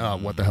I'm going, "Oh,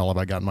 what the hell have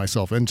I gotten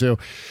myself into?"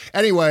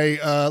 Anyway,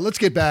 let's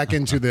get back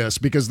into this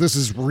because this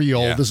is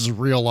real. Yeah. This is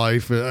real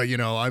life.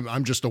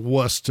 I'm just a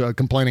wuss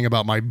complaining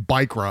about my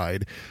bike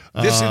ride.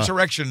 This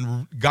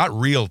insurrection got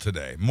real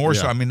today. More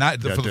so. I mean,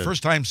 for the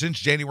first time since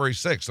January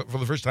 6th, for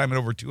the first time in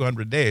over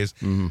 200 days,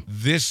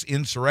 this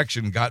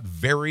insurrection got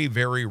very,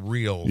 very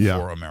real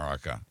for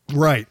America.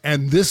 Right.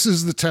 And this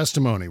is the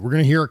testimony. We're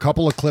going to hear a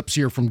couple of clips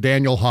here from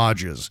Daniel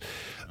Hodges.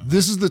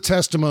 This is the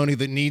testimony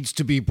that needs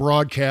to be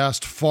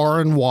broadcast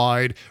far and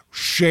wide,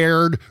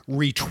 shared,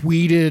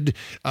 retweeted,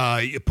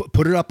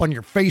 put it up on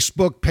your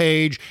Facebook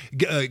page.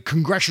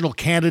 Congressional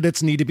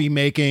candidates need to be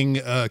making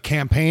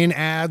campaign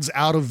ads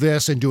out of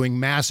this and doing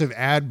massive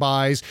ad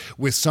buys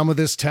with some of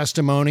this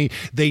testimony.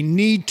 They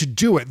need to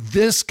do it.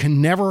 This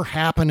can never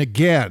happen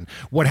again.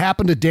 What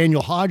happened to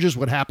Daniel Hodges,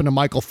 what happened to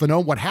Michael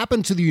Fanone, what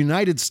happened to the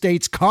United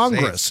States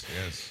Congress.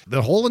 Yes.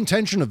 The whole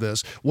intention of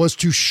this was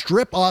to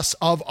strip us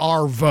of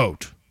our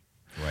vote.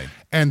 Right.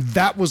 And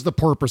that was the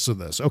purpose of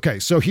this. Okay,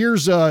 so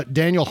here's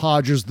Daniel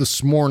Hodges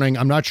this morning.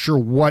 I'm not sure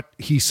what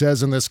he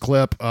says in this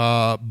clip,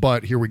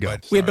 but here we go.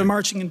 We had been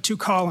marching in two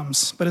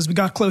columns, but as we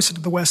got closer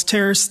to the West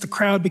Terrace, the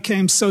crowd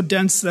became so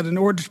dense that in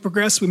order to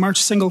progress, we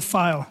marched single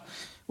file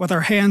with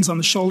our hands on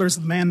the shoulders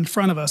of the man in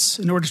front of us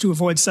in order to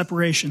avoid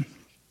separation.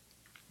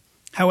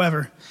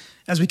 However,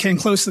 as we came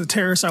close to the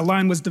terrace, our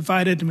line was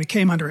divided and we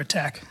came under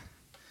attack.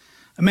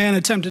 A man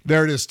attempted...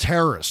 There it is,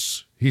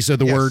 terrorists. He said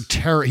the word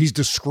terror. He's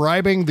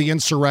describing the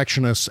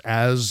insurrectionists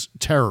as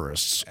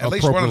terrorists. At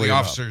least one of the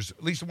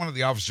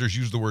officers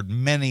used the word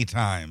many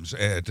times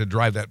to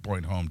drive that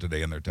point home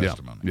today in their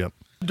testimony. Yep.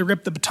 To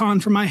rip the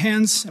baton from my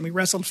hands, and we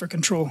wrestled for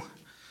control.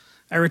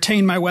 I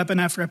retained my weapon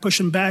after I pushed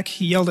him back.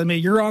 He yelled at me,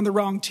 "You're on the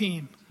wrong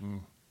team."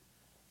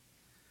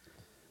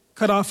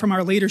 Cut off from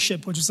our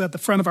leadership, which was at the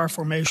front of our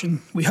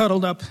formation, we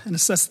huddled up and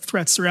assessed the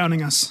threats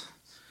surrounding us.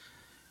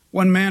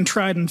 One man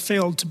tried and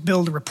failed to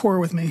build a rapport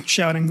with me,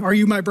 shouting, "Are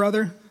you my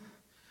brother?"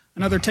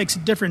 Another takes a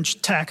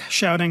different tack,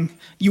 shouting,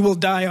 "You will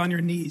die on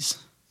your knees."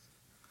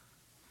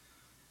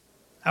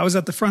 I was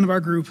at the front of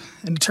our group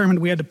and determined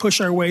we had to push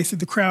our way through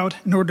the crowd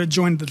in order to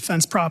join the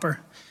defense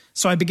proper.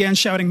 So I began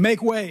shouting,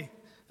 "Make way,"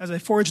 as I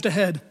forged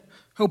ahead,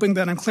 hoping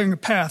that I'm clearing a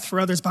path for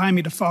others behind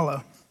me to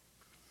follow.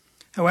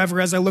 However,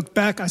 as I looked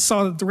back, I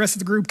saw that the rest of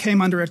the group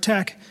came under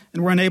attack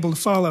and were unable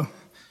to follow.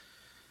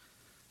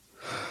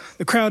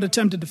 The crowd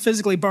attempted to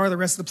physically bar the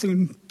rest of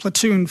the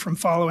platoon from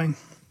following.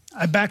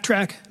 I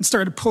backtracked and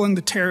started pulling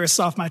the terrorists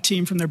off my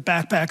team from their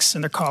backpacks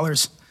and their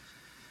collars.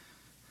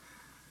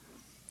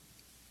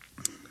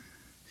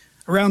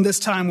 Around this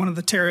time, one of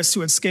the terrorists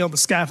who had scaled the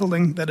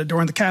scaffolding that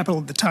adorned the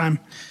Capitol at the time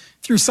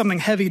threw something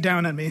heavy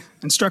down at me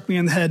and struck me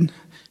in the head,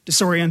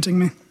 disorienting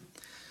me.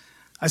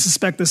 I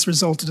suspect this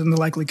resulted in the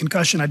likely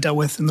concussion I dealt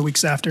with in the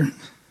weeks after.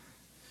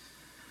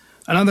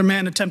 Another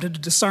man attempted to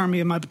disarm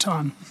me and my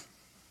baton.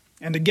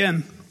 And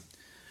again,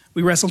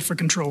 we wrestled for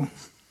control.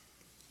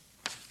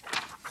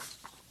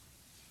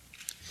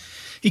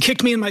 He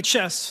kicked me in my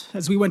chest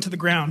as we went to the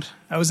ground.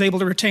 I was able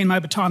to retain my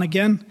baton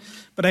again,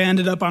 but I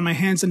ended up on my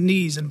hands and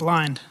knees and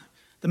blind.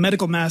 The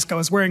medical mask I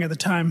was wearing at the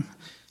time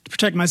to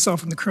protect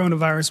myself from the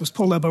coronavirus was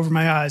pulled up over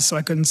my eyes so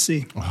I couldn't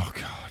see. Oh,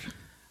 God.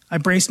 I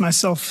braced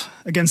myself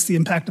against the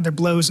impact of their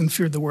blows and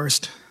feared the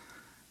worst.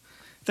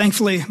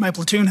 Thankfully, my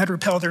platoon had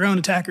repelled their own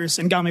attackers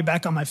and got me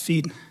back on my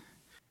feet.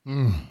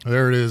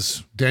 There it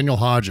is, Daniel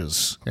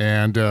Hodges,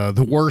 and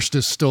the worst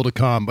is still to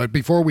come. But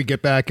before we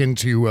get back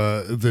into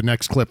the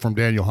next clip from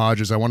Daniel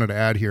Hodges, I wanted to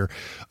add here,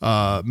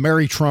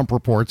 Mary Trump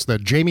reports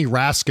that Jamie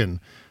Raskin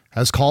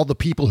has called the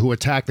people who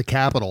attacked the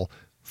Capitol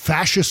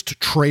fascist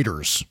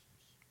traitors.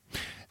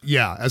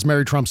 Yeah, as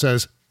Mary Trump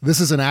says,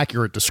 this is an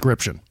accurate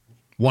description.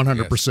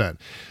 100%. Yes.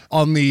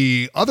 On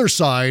the other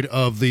side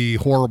of the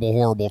horrible,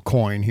 horrible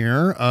coin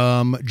here,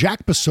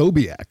 Jack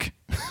Posobiec,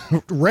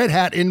 Red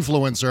Hat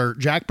influencer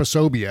Jack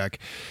Posobiec,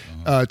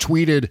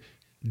 tweeted,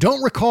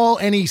 "Don't recall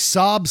any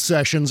sob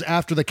sessions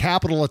after the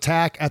Capitol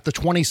attack at the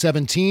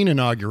 2017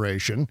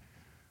 inauguration."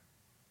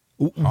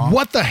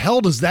 What the hell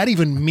does that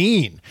even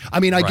mean? I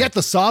mean, I get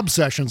the sob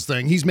sessions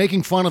thing. He's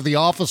making fun of the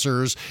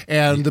officers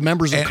and the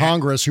members of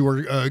Congress who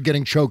are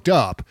getting choked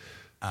up.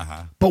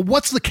 But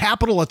what's the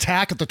Capitol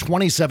attack at the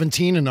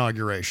 2017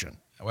 inauguration?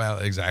 Well,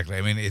 exactly.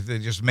 I mean, they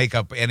just make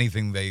up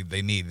anything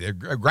they need. They're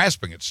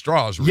grasping at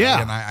straws, really.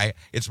 Yeah. And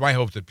it's my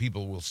hope that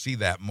people will see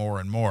that more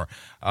and more.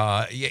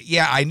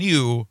 I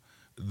knew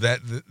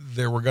that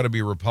there were going to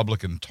be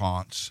Republican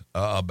taunts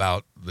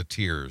about the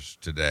tiers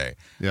today.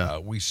 Yeah.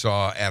 We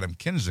saw Adam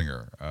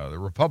Kinzinger, the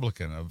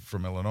Republican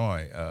from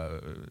Illinois,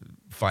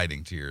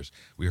 fighting tiers.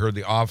 We heard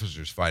the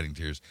officers fighting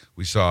tiers.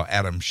 We saw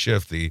Adam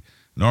Schiff, the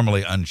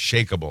normally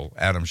unshakable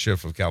Adam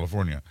Schiff of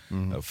California,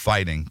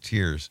 fighting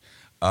tears.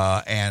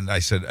 And I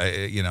said,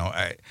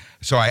 I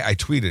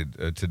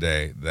tweeted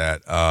today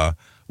that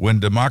when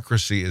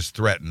democracy is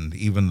threatened,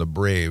 even the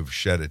brave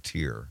shed a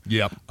tear.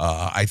 Yep.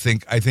 I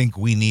think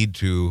we need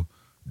to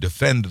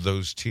defend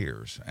those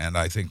tears, and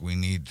I think we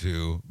need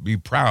to be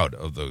proud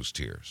of those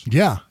tears.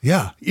 Yeah.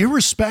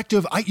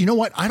 Irrespective, you know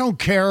what? I don't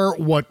care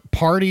what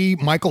party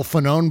Michael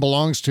Fanone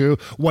belongs to,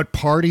 what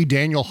party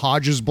Daniel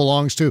Hodges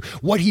belongs to,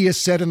 what he has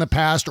said in the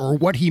past, or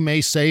what he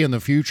may say in the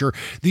future.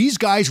 These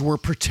guys were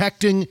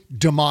protecting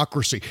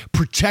democracy,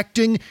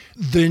 protecting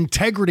the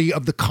integrity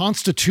of the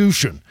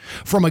Constitution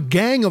from a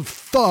gang of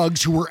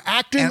thugs who were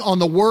acting on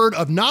the word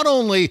of not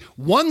only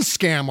one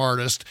scam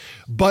artist,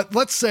 but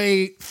let's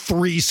say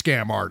 3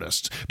 scam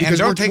artists. Because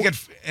don't take it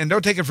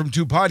from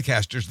 2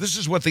 podcasters. This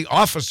is what the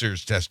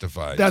officers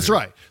testified. That's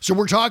right. So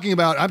I'm talking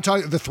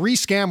the 3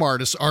 scam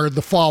artists are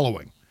the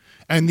following.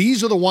 And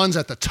these are the ones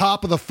at the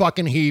top of the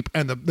fucking heap,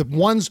 and the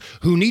ones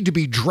who need to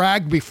be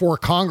dragged before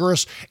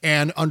Congress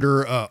and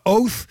under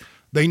oath.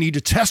 They need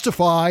to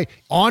testify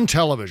on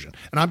television.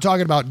 And I'm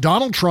talking about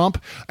Donald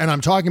Trump, and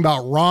I'm talking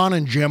about Ron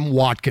and Jim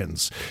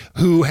Watkins,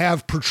 who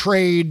have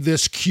portrayed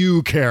this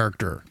Q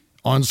character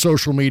on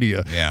social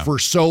media for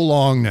so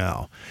long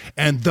now.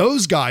 And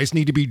those guys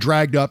need to be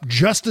dragged up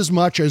just as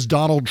much as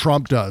Donald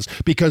Trump does,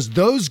 because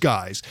those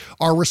guys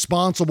are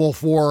responsible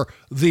for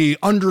the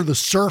under the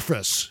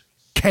surface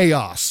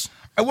chaos.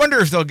 I wonder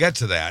if they'll get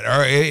to that,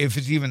 or if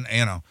it's even,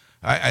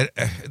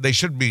 they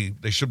should be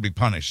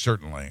punished,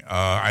 certainly.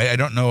 I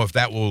don't know if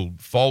that will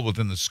fall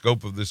within the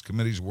scope of this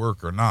committee's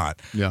work or not.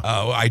 Yeah.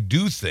 I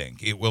do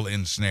think it will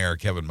ensnare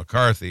Kevin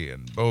McCarthy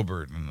and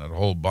Boebert and that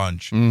whole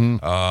bunch. Mm-hmm.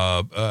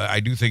 I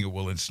do think it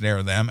will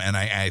ensnare them, and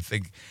I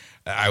think,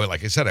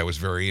 like I said, I was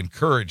very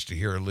encouraged to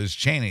hear Liz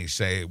Cheney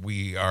say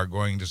we are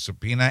going to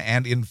subpoena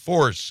and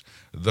enforce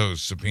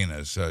those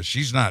subpoenas.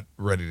 She's not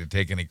ready to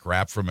take any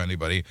crap from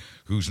anybody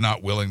who's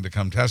not willing to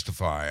come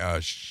testify.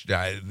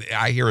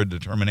 I hear a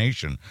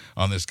determination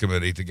on this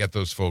committee to get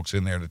those folks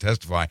in there to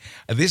testify.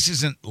 This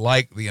isn't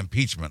like the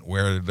impeachment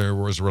where there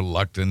was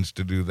reluctance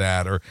to do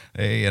that, or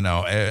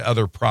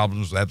other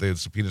problems that the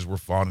subpoenas were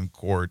fought in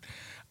court.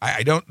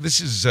 I don't.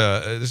 This is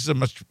a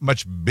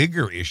much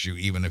bigger issue,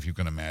 even if you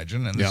can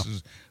imagine, and this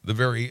is the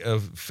very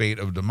fate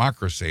of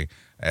democracy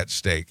at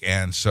stake.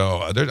 And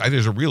so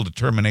there's a real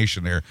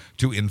determination there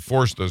to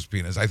enforce those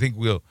subpoenas. I think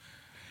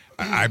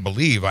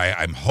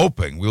I'm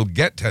hoping we'll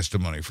get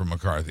testimony from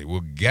McCarthy.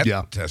 We'll get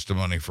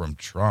testimony from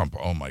Trump.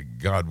 Oh my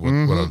God, what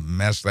a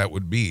mess that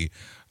would be.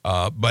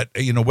 But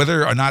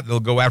whether or not they'll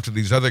go after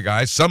these other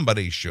guys,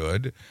 somebody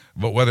should.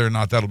 But whether or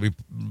not that'll be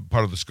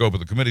part of the scope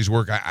of the committee's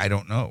work, I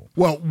don't know.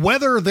 Well,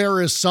 whether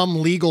there is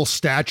some legal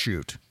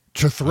statute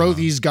to throw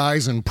these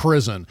guys in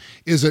prison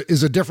is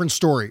a different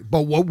story.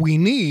 But what we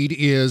need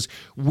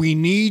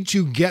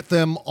to get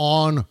them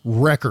on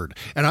record.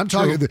 And I'm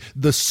talking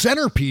the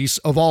centerpiece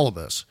of all of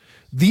this.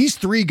 These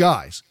 3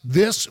 guys,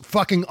 this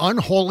fucking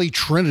unholy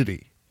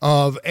trinity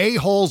of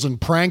a-holes and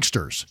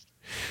pranksters,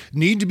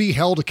 need to be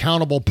held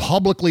accountable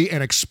publicly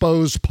and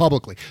exposed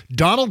publicly.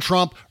 Donald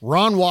Trump,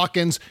 Ron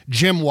Watkins,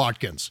 Jim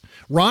Watkins.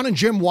 Ron and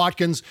Jim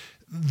Watkins,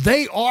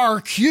 they are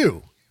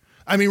Q.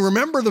 I mean,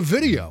 remember the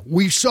video.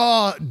 We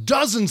saw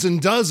dozens and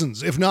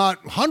dozens, if not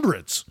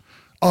hundreds,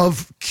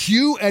 of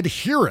Q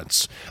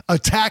adherents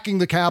attacking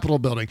the Capitol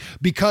building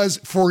because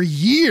for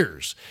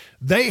years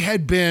they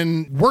had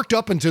been worked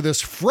up into this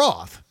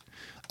froth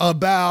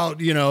about,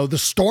 the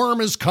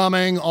storm is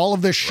coming, all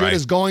of this shit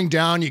is going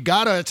down, you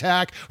gotta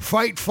attack,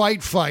 fight.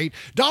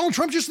 Donald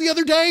Trump just the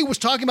other day was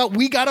talking about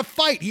we gotta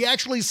fight. He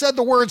actually said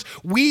the words,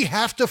 we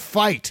have to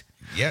fight.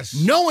 Yes.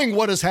 Knowing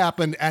what has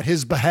happened at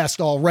his behest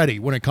already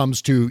when it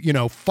comes to,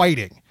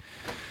 fighting.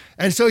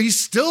 And so he's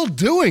still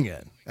doing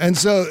it. And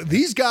so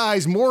these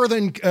guys, more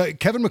than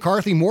Kevin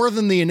McCarthy, more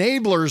than the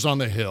enablers on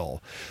the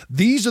Hill,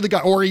 these are the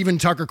guys, or even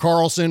Tucker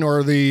Carlson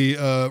or the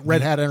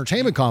Red Hat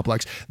Entertainment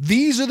Complex,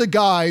 these are the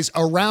guys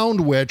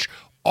around which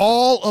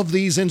all of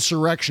these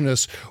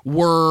insurrectionists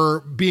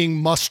were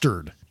being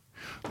mustered,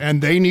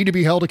 and they need to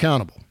be held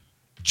accountable.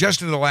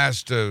 Just in the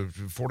last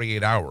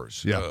 48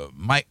 hours,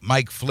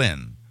 Mike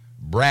Flynn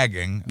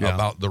bragging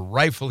about the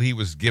rifle he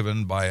was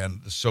given by a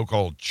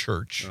so-called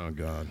church. Oh,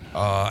 God.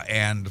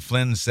 And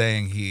Flynn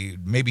saying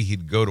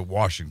he'd go to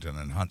Washington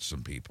and hunt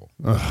some people.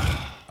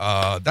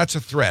 That's a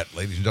threat,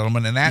 ladies and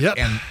gentlemen. And that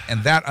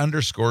and that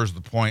underscores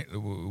the point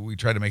we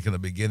tried to make in the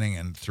beginning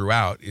and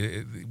throughout,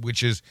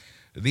 which is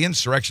the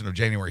insurrection of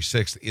January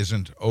 6th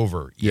isn't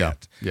over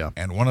yet. Yeah.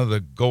 And one of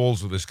the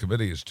goals of this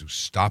committee is to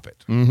stop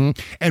it. Mm-hmm.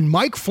 And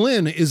Mike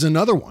Flynn is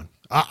another one.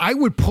 I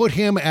would put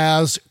him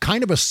as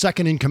kind of a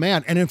second in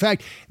command. And in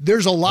fact,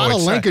 there's a lot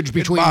of linkage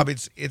between... Bob,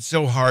 it's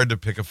so hard to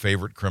pick a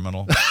favorite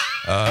criminal.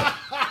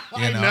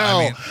 You know, I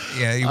know.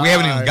 We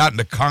haven't even gotten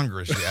to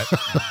Congress yet.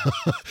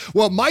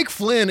 Well, Mike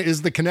Flynn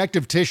is the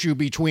connective tissue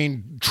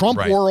between Trump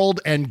Right. world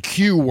and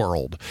Q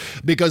world,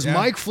 because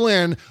Mike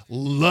Flynn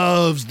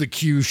loves the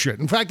Q shit.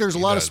 In fact, there's a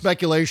lot of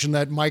speculation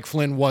that Mike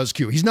Flynn was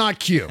Q. He's not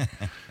Q.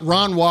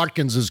 Ron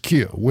Watkins is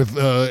Q, with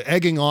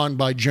egging on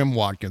by Jim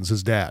Watkins,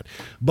 his dad.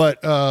 But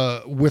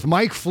with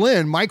Mike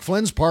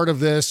Flynn's part of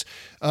this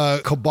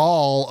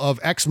cabal of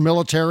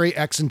ex-military,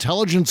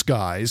 ex-intelligence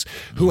guys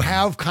who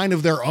have kind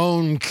of their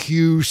own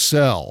Q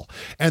cell,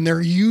 and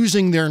they're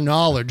using their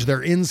knowledge,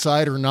 their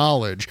insider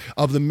knowledge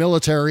of the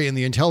military and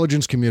the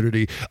intelligence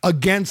community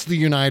against the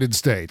United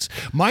States.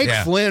 Mike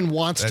Flynn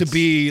wants to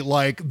be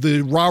like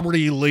the Robert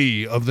E.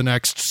 Lee of the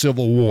next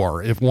Civil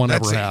War, if one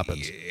ever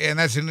happens. And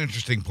that's an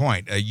interesting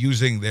point,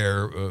 using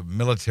their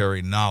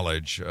military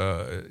knowledge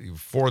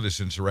for this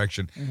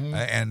insurrection.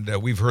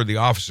 And we've heard the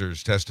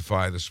officers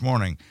testify this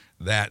morning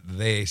that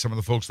some of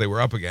the folks they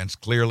were up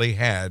against clearly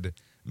had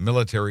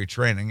military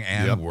training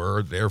and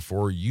were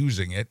therefore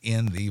using it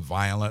in the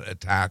violent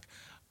attack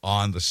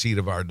on the seat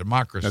of our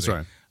democracy. That's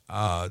right.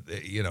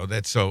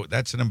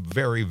 That's a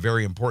very,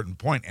 very important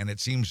point, and it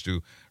seems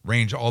to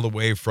range all the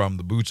way from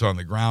the boots on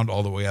the ground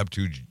all the way up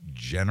to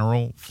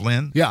General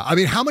Flynn. Yeah, I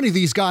mean, how many of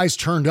these guys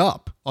turned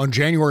up on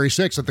January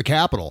 6th at the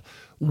Capitol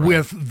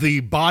with the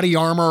body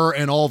armor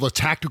and all the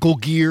tactical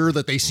gear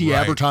that they see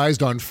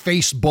advertised on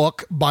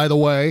Facebook, by the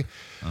way?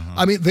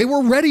 I mean, they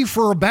were ready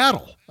for a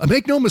battle.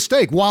 Make no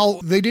mistake, while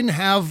they didn't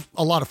have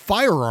a lot of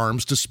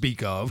firearms to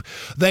speak of,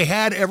 they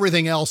had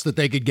everything else that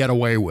they could get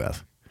away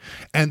with.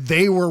 And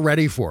they were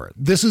ready for it.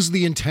 This is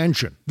the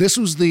intention. This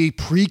was the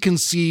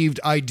preconceived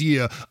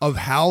idea of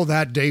how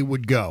that day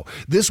would go.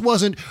 This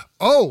wasn't,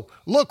 oh,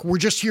 look, we're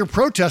just here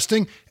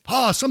protesting.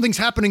 Something's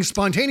happening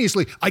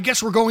spontaneously. I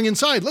guess we're going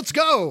inside. Let's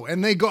go.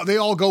 And they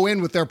all go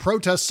in with their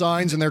protest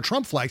signs and their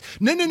Trump flags.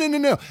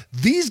 No.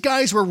 These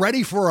guys were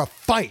ready for a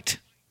fight.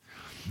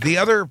 The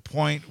other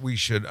point we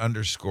should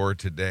underscore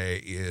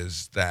today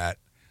is that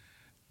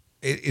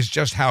it is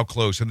just how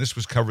close, and this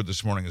was covered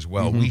this morning as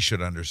well, we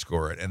should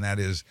underscore it, and that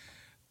is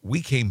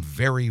we came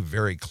very,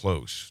 very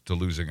close to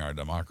losing our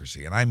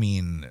democracy, and I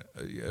mean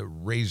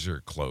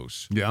razor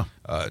close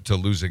to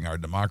losing our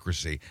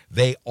democracy.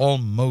 They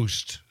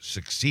almost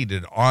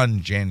succeeded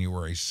on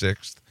January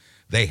 6th.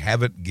 They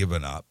haven't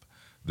given up.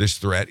 This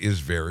threat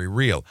is very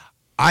real.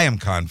 I am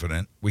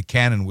confident we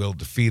can and will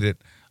defeat it.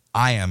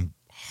 I am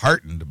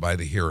heartened by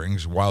the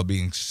hearings while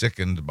being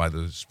sickened by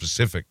the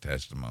specific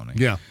testimony.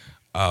 Yeah.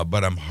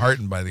 But I'm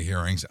heartened by the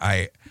hearings.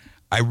 I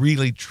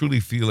really, truly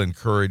feel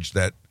encouraged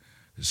that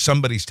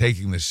somebody's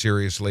taking this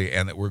seriously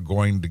and that we're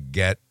going to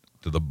get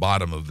to the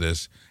bottom of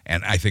this.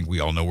 And I think we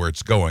all know where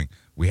it's going.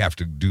 We have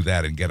to do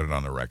that and get it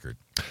on the record.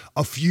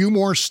 A few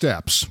more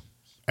steps,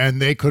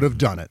 and they could have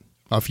done it.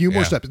 A few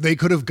more steps. They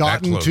could have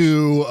gotten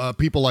to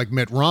people like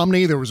Mitt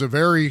Romney. There was a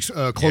very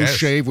close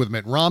shave with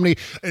Mitt Romney,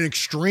 an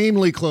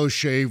extremely close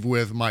shave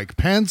with Mike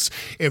Pence.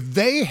 If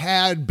they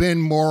had been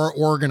more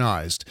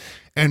organized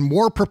and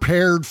more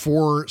prepared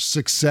for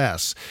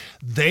success,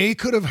 they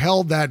could have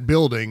held that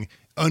building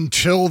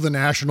until the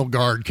National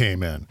Guard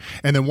came in.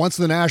 And then once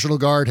the National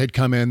Guard had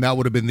come in, that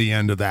would have been the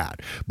end of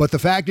that. But the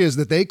fact is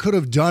that they could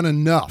have done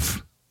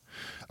enough.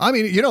 I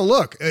mean,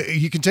 look,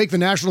 you can take the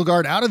National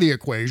Guard out of the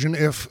equation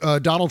if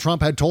Donald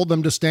Trump had told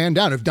them to stand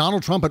down. If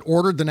Donald Trump had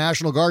ordered the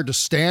National Guard to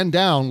stand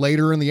down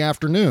later in the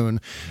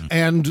afternoon,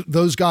 and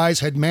those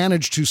guys had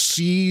managed to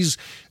seize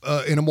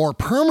in a more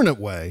permanent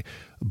way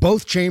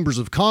both chambers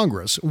of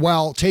Congress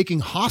while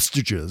taking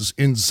hostages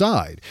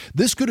inside,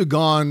 this could have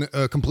gone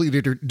a completely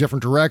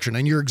different direction.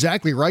 And you're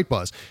exactly right,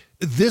 Buzz.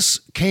 This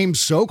came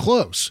so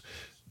close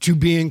to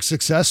being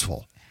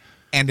successful.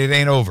 And it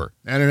ain't over.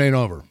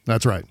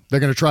 That's right. They're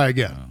going to try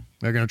again.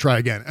 They're going to try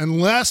again.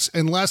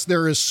 Unless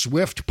there is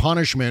swift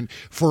punishment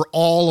for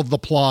all of the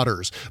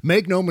plotters.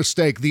 Make no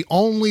mistake, the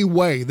only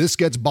way this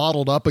gets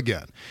bottled up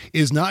again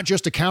is not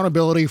just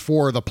accountability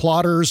for the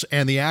plotters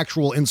and the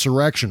actual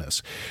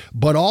insurrectionists,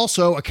 but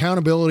also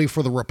accountability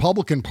for the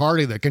Republican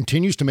Party that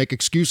continues to make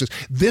excuses.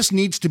 This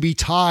needs to be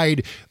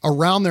tied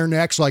around their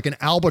necks like an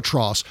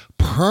albatross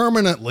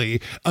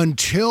permanently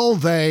until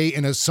they,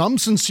 in some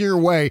sincere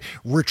way,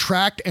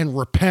 retract and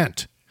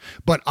repent.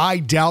 But I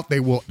doubt they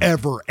will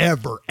ever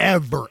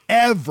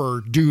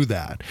do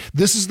that.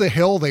 This is the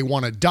hill they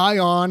want to die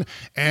on,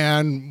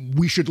 and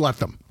we should let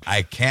them.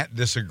 I can't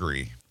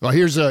disagree. Well,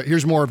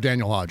 here's more of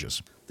Daniel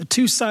Hodges. The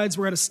two sides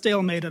were at a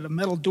stalemate at a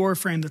metal door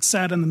frame that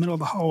sat in the middle of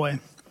the hallway.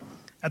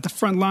 At the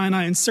front line,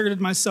 I inserted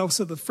myself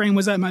so the frame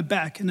was at my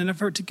back in an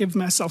effort to give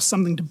myself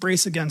something to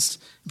brace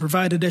against and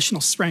provide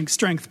additional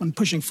strength when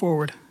pushing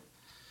forward.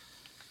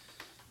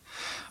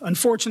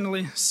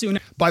 Unfortunately, soon...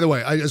 By the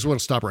way, I just want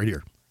to stop right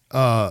here.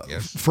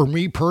 For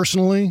me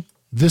personally,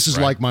 this is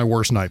like my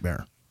worst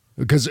nightmare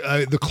because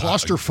the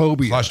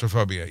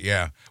claustrophobia.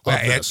 Yeah. Well,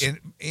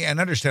 and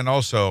understand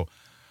also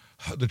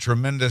the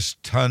tremendous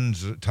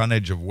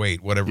tonnage of weight,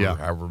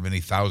 however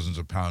many thousands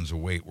of pounds of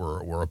weight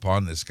were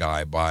upon this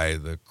guy by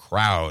the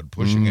crowd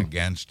pushing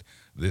against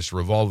this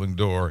revolving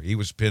door. He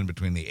was pinned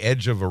between the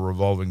edge of a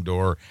revolving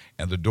door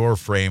and the door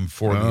frame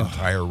for the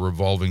entire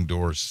revolving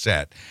door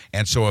set.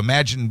 And so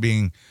imagine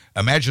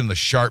the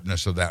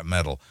sharpness of that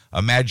metal.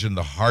 Imagine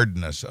the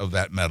hardness of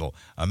that metal.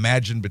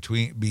 Imagine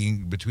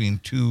being between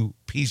two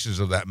pieces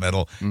of that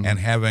metal and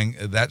having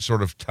that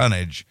sort of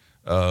tonnage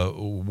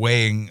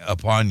weighing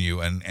upon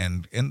you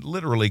and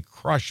literally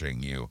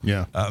crushing you.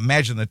 Yeah.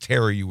 Imagine the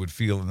terror you would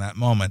feel in that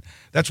moment.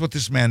 That's what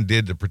this man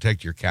did to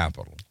protect your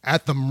capital.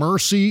 At the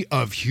mercy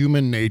of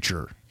human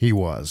nature, he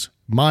was.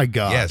 My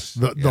God. Yes.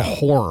 The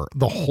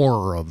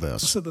horror of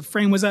this. So the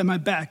frame was at my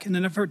back in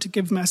an effort to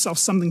give myself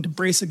something to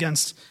brace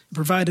against and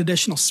provide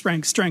additional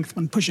strength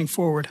when pushing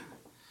forward.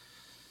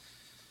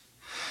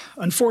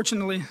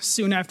 Unfortunately,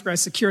 soon after I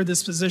secured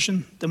this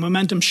position, the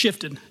momentum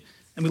shifted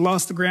and we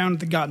lost the ground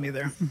that got me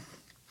there.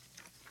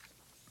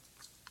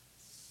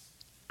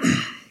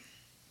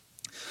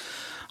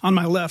 On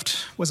my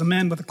left was a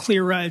man with a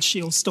clear riot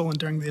shield stolen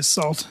during the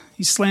assault.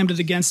 He slammed it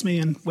against me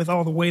and, with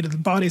all the weight of the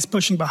bodies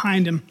pushing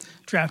behind him,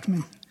 trapped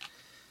me.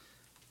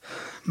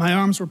 My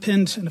arms were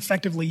pinned and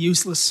effectively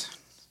useless,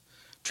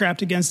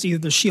 trapped against either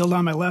the shield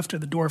on my left or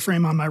the door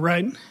frame on my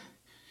right.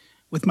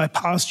 With my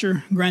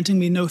posture granting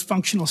me no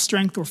functional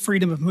strength or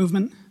freedom of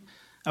movement,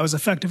 I was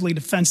effectively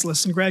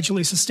defenseless and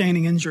gradually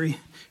sustaining injury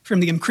from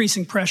the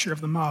increasing pressure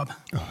of the mob.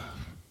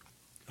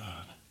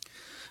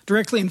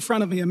 Directly in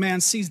front of me, a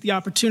man seized the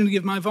opportunity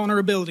of my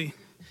vulnerability,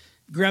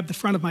 grabbed the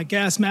front of my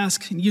gas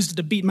mask, and used it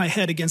to beat my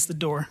head against the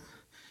door.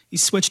 He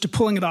switched to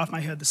pulling it off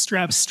my head, the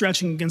straps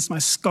stretching against my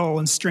skull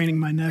and straining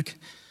my neck.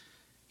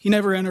 He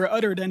never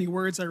uttered any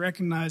words I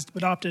recognized,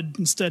 but opted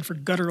instead for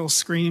guttural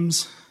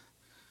screams.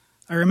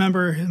 I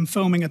remember him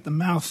foaming at the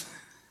mouth.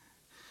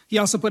 He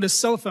also put his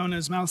cell phone in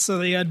his mouth so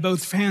that he had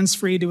both hands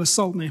free to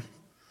assault me.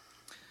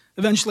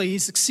 Eventually, he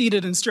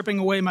succeeded in stripping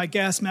away my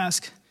gas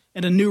mask,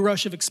 and a new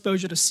rush of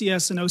exposure to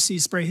CS and OC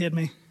spray hit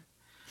me.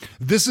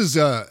 This is,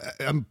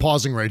 I'm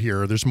pausing right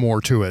here. There's more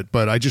to it,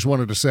 but I just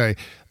wanted to say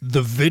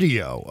the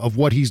video of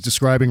what he's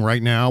describing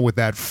right now with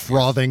that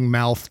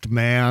frothing-mouthed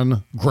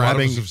man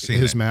grabbing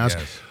his mask.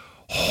 Yes.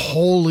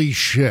 Holy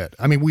shit.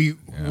 I mean,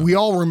 we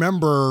all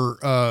remember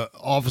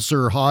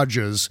Officer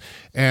Hodges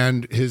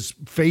and his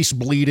face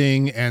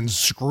bleeding and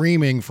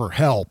screaming for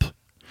help.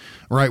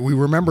 Right, we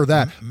remember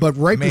that. But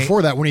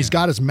before that, when he's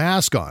got his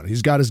mask on,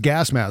 he's got his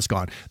gas mask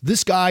on,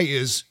 this guy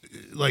is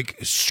like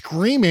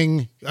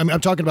screaming. I mean,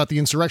 I'm talking about the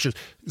insurrections.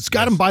 It's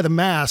got him by the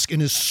mask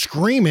and is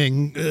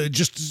screaming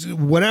just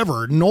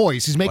whatever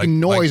noise. He's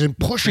making noise and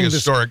pushing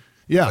this.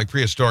 Like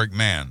prehistoric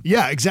man.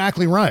 Yeah,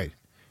 exactly right.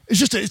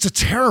 It's a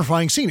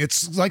terrifying scene.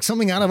 It's like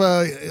something out of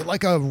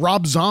a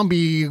Rob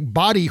Zombie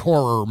body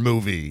horror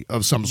movie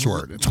of some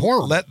sort. It's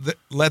horrible.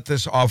 Let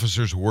this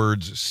officer's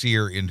words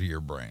sear into your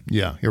brain.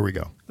 Yeah, here we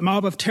go. The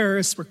mob of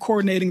terrorists were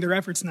coordinating their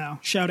efforts now,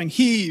 shouting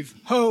 "Heave!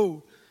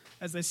 Ho!"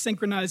 as they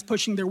synchronized,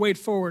 pushing their weight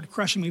forward,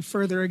 crushing me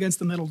further against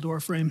the metal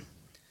door frame.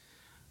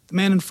 The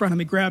man in front of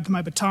me grabbed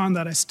my baton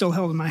that I still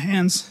held in my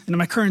hands, and in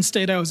my current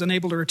state, I was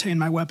unable to retain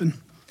my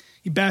weapon.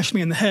 He bashed me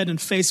in the head and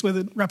face with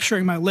it,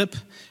 rupturing my lip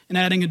and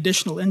adding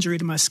additional injury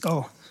to my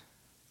skull.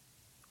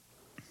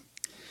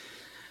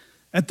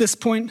 At this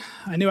point,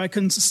 I knew I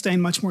couldn't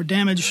sustain much more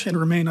damage and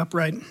remain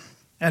upright.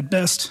 At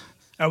best,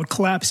 I would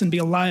collapse and be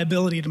a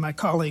liability to my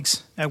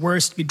colleagues. At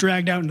worst, be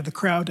dragged out into the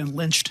crowd and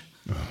lynched.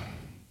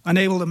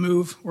 Unable to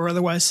move or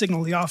otherwise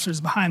signal the officers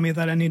behind me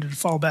that I needed to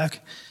fall back,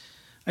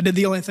 I did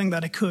the only thing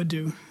that I could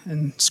do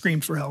and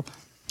screamed for help.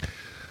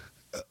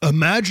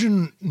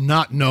 Imagine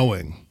not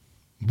knowing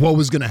what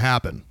was going to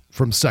happen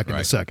from second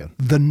to second.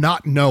 The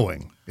not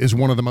knowing is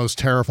one of the most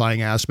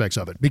terrifying aspects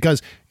of it because,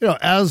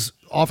 as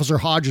Officer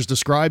Hodges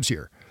describes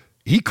here,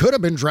 he could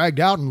have been dragged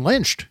out and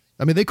lynched.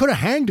 I mean, they could have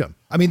hanged him.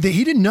 I mean,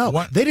 he didn't know.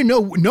 They didn't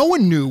know. No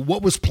one knew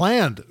what was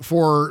planned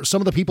for some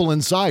of the people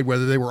inside,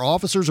 whether they were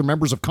officers or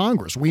members of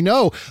Congress. We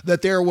know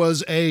that there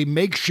was a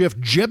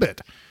makeshift gibbet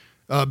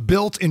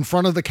built in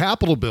front of the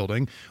Capitol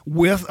building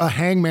with a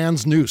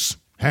hangman's noose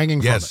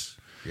hanging from it.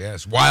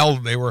 Yes, while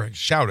they were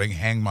shouting,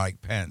 "Hang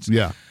Mike Pence."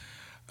 Yeah.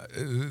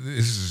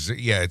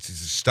 It's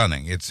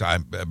stunning.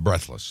 I'm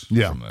breathless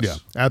from this. Yeah,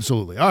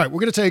 absolutely. All right, we're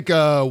going to take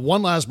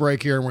one last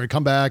break here, and we're going to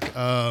come back.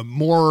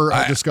 More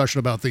discussion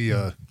about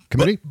the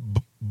committee.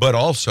 But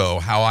also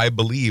how I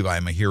believe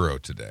I'm a hero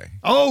today.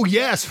 Oh,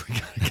 yes. We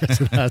got to get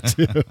to that,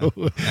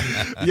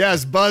 too.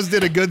 Yes, Buzz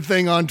did a good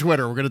thing on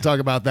Twitter. We're going to talk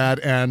about that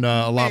and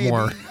a lot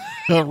more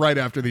right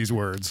after these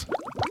words.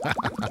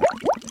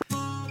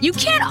 You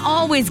can't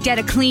always get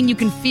a clean you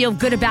can feel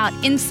good about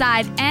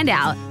inside and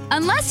out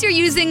unless you're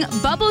using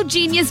Bubble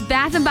Genius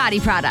Bath and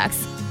Body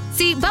products.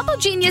 See, Bubble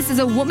Genius is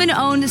a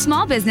woman-owned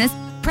small business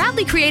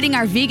proudly creating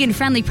our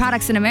vegan-friendly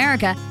products in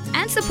America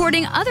and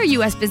supporting other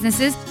U.S.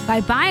 businesses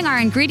by buying our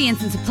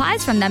ingredients and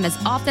supplies from them as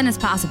often as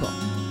possible.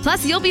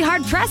 Plus, you'll be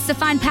hard-pressed to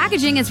find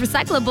packaging as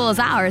recyclable as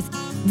ours.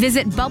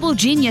 Visit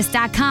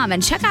BubbleGenius.com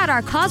and check out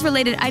our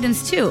cause-related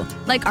items too,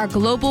 like our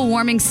global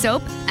warming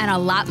soap and a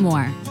lot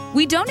more.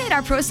 We donate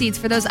our proceeds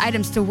for those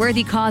items to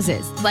worthy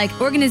causes,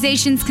 like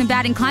organizations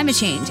combating climate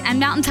change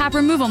and mountaintop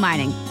removal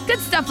mining. Good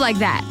stuff like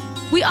that.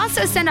 We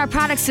also send our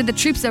products to the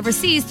troops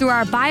overseas through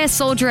our Buy a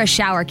Soldier a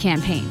Shower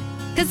campaign.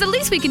 Because the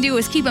least we can do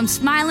is keep them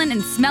smiling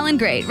and smelling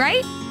great,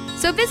 right?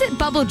 So visit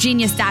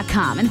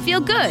BubbleGenius.com and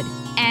feel good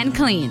and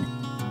clean.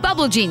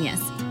 Bubble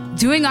Genius,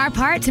 doing our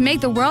part to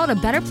make the world a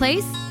better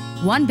place,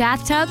 one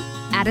bathtub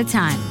at a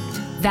time.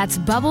 That's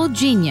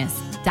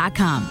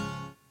BubbleGenius.com.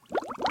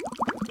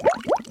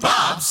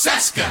 Bob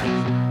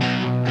Cesca.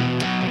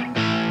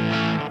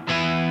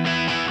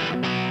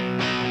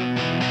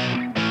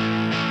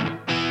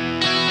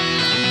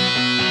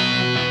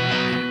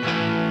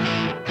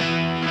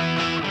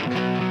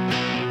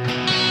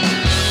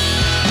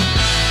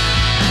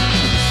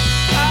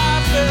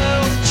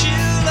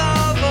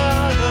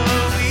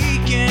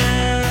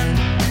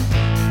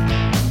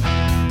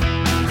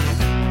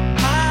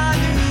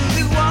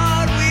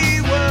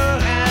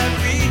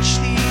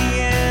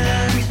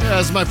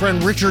 As my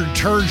friend Richard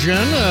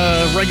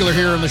Turgeon, regular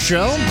here on the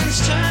show.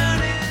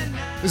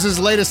 This is his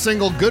latest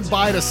single,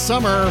 Goodbye to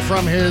Summer,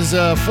 from his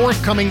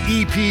forthcoming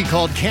EP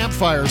called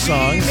Campfire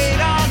Songs.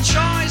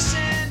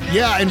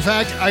 Yeah, in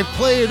fact, I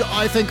played,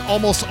 I think,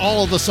 almost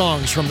all of the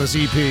songs from this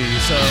EP,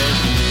 so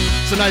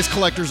it's a nice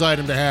collector's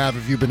item to have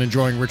if you've been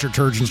enjoying Richard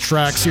Turgeon's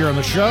tracks here on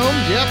the show.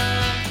 Yep.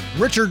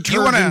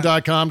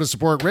 RichardTurgeon.com to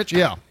support Rich.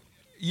 Yeah.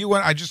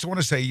 I just want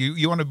to say,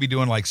 you want to be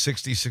doing like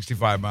 60,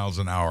 65 miles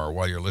an hour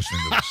while you're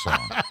listening to this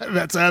song.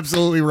 That's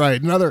absolutely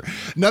right.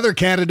 Another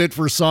candidate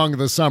for Song of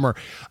the Summer.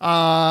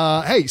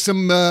 Hey,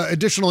 some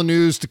additional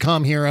news to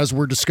come here as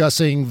we're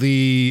discussing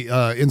the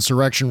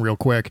insurrection real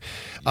quick.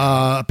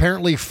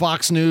 Apparently,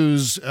 Fox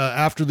News,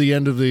 after the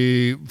end of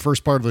the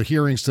first part of the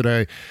hearings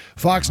today,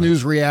 Fox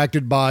News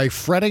reacted by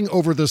fretting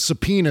over the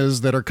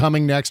subpoenas that are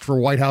coming next for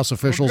White House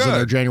officials in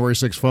their January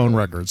 6th phone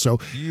records. So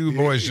you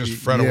boys just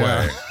fret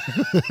away.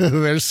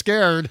 They're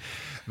scared.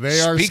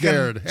 They are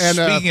scared.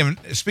 And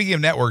speaking of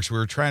networks, we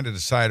were trying to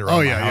decide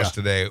around the house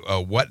today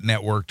what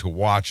network to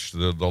watch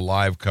the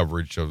live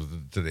coverage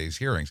of today's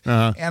hearings.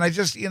 And I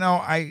just,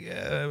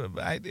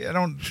 I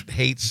don't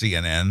hate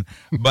CNN,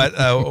 but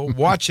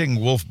watching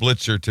Wolf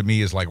Blitzer to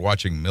me is like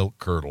watching milk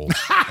curdle.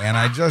 And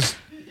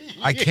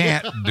I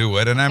can't do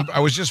it, and I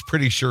was just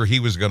pretty sure he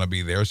was going to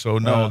be there, so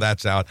no,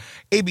 that's out.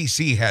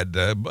 ABC had,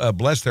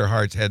 bless their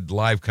hearts, had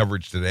live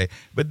coverage today,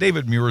 but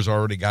David Muir's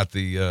already got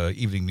the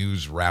evening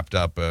news wrapped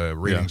up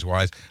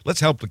ratings-wise. Let's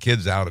help the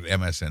kids out at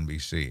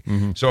MSNBC.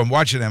 Mm-hmm. So I'm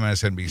watching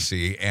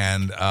MSNBC,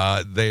 and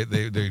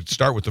they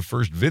start with the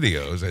first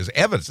videos as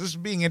evidence. This is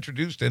being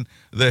introduced in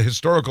the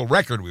historical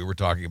record we were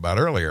talking about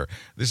earlier.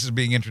 This is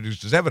being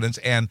introduced as evidence,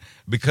 and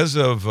because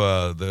of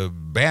the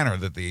banner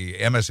that the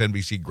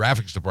MSNBC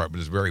graphics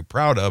department is very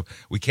proud of,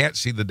 we can't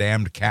see the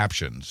damned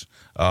captions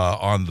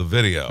on the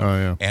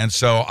video. And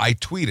so I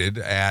tweeted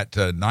at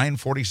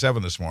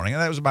 9:47 this morning,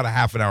 and that was about a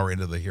half an hour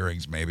into the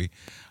hearings maybe,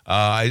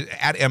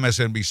 at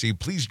MSNBC,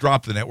 please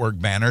drop the network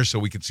banner so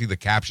we can see the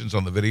captions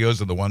on the videos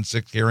of the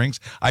 1/6 hearings.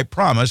 I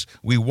promise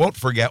we won't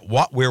forget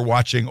what we're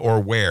watching or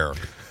where.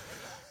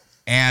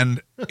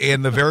 And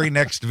in the very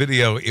next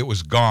video, it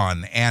was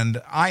gone.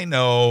 And I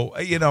know,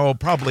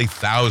 probably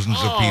thousands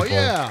of people.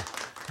 Yeah.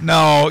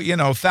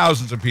 No,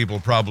 thousands of people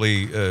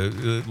probably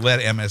let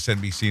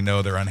MSNBC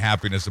know their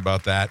unhappiness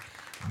about that.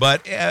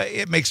 But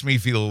it makes me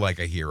feel like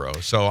a hero.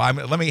 So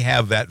let me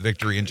have that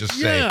victory and just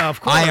say,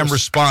 I am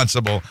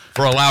responsible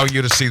for allowing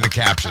you to see the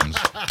captions.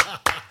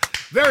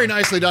 Very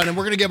nicely done, and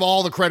we're going to give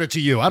all the credit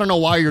to you. I don't know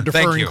why you're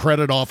deferring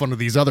credit off onto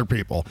these other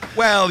people.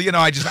 Well,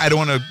 I don't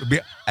want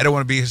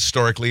to be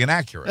historically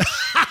inaccurate.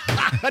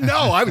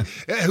 No,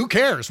 who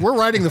cares? We're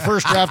writing the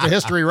first draft of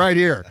history right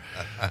here.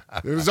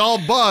 It was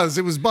all Buzz.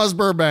 It was Buzz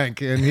Burbank,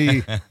 and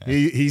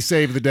he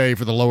saved the day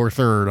for the lower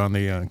third on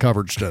the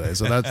coverage today.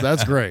 So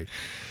that's great.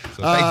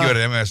 So thank you at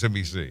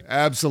MSNBC.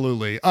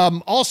 Absolutely.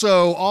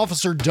 Also,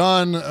 Officer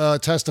Dunn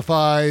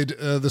testified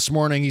this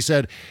morning. He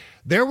said,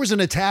 there was an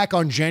attack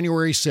on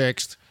January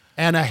 6th,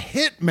 and a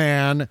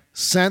hitman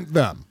sent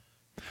them.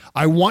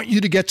 I want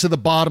you to get to the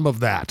bottom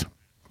of that.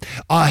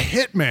 A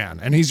hitman,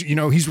 and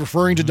he's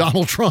referring to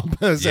Donald Trump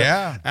as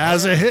a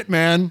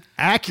hitman.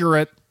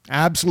 Accurate,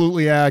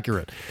 absolutely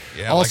accurate.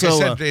 Yeah, also,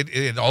 like I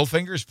said, all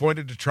fingers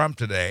pointed to Trump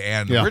today,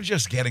 and we're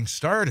just getting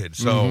started.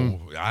 So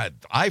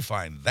I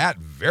find that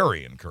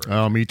very encouraging.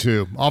 Oh, me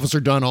too. Officer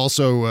Dunn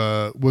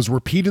also was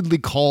repeatedly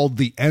called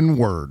the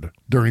N-word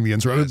during the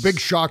insurrection. A big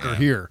shocker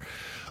here.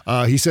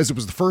 He says it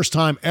was the first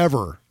time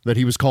ever that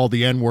he was called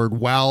the N-word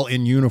while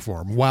in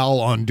uniform,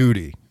 while on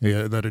duty.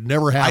 That had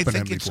never happened to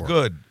him before. It's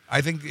good. I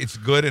think it's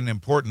good and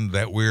important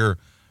that we're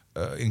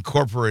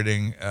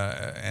incorporating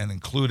and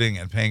including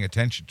and paying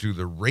attention to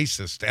the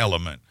racist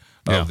element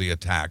of the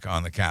attack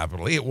on the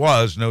Capitol. It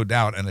was, no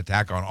doubt, an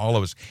attack on all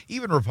of us,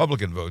 even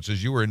Republican votes,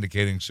 as you were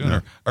indicating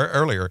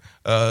earlier.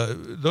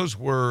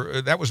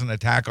 That was an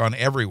attack on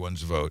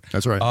everyone's vote.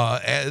 That's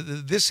right.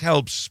 This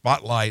helps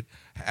spotlight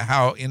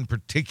how, in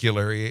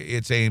particular,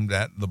 it's aimed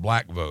at the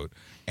black vote,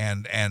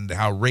 and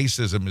how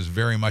racism is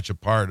very much a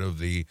part of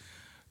the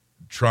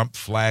Trump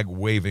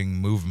flag-waving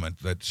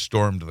movement that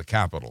stormed the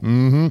Capitol.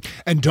 Mm-hmm.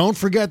 And don't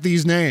forget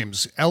these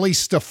names: Ellie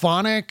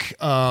Stefanik,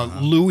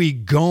 Louis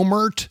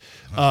Gohmert,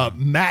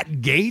 Matt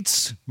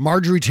Gaetz,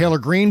 Marjorie Taylor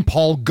Greene,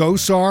 Paul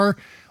Gosar.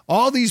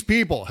 All these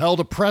people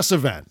held a press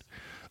event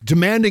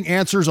demanding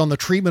answers on the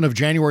treatment of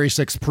January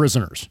 6th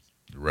prisoners.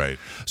 Right.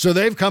 So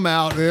they've come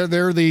out.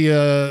 They're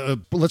the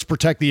Let's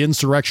Protect the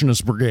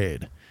Insurrectionist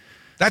Brigade.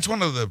 That's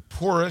one of the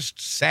poorest,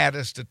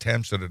 saddest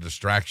attempts at a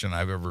distraction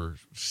I've ever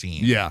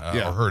seen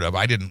or heard of.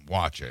 I didn't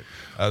watch it.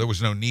 There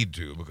was no need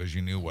to, because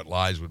you knew what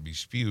lies would be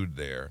spewed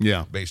there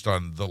based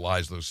on the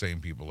lies those same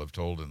people have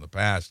told in the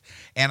past.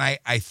 And I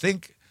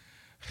think,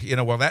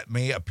 while that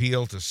may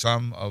appeal to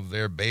some of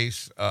their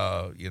base,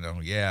 go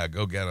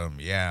get them,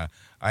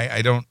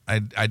 I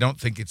don't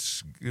think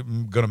it's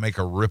going to make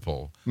a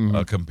ripple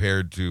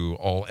compared to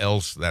all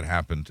else that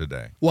happened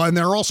today. Well, and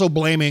they're also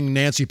blaming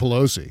Nancy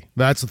Pelosi.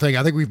 That's the thing.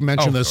 I think we've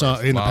mentioned this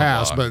in the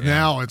past, but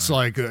now it's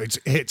like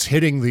it's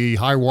hitting the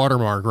high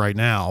watermark right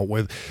now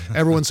with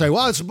everyone saying,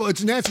 well,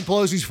 it's Nancy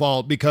Pelosi's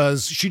fault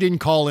because she didn't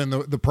call in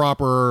the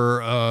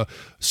proper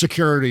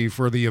security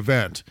for the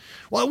event.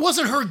 Well, it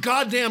wasn't her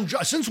goddamn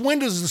job. Since when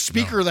does the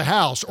Speaker of the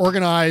House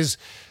organize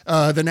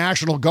the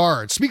National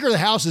Guard? Speaker of the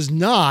House is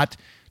not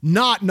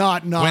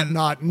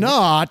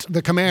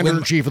the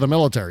commander-in-chief of the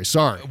military.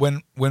 Sorry.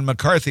 When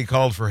McCarthy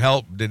called for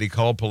help, did he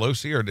call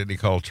Pelosi or did he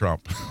call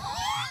Trump?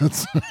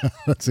 That's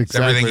exactly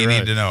everything you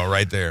right. need to know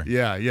right there.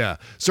 Yeah.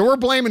 So we're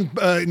blaming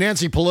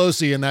Nancy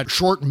Pelosi and that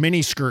short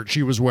miniskirt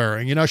she was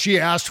wearing. She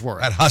asked for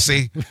it. That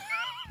hussy.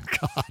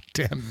 God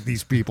damn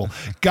these people.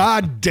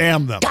 God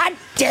damn them. God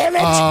damn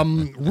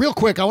it. Real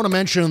quick, I want to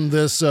mention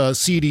this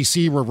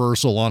CDC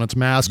reversal on its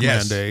mask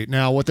mandate.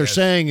 Now, what they're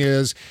saying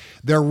is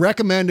they're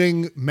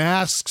recommending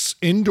masks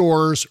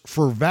indoors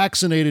for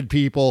vaccinated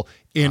people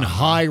in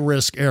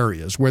high-risk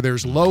areas where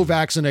there's low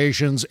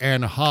vaccinations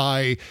and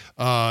high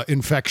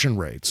infection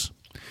rates.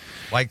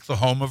 Like the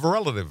home of a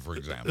relative, for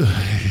example.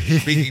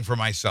 Speaking for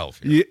myself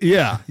here.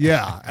 Yeah.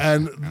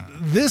 And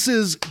this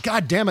is,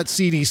 God damn it,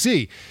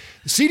 CDC.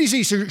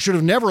 CDC should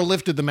have never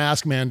lifted the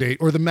mask mandate,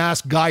 or the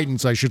mask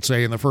guidance, I should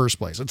say, in the first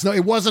place.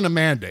 It wasn't a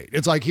mandate.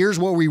 It's like, here's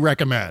what we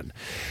recommend.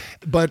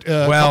 But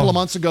a couple of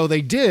months ago,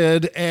 they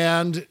did.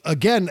 And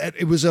again,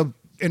 it was an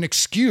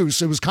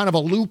excuse. It was kind of a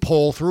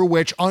loophole through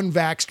which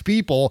unvaxxed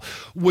people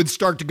would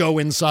start to go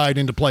inside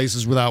into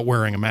places without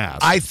wearing a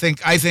mask. I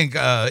think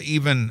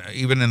even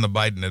in the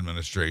Biden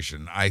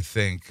administration, I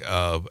think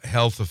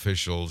health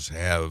officials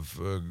have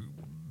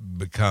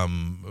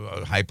become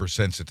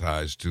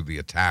hypersensitized to the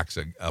attacks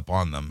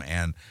upon them,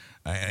 and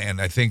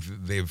I think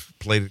they've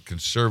played it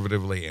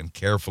conservatively and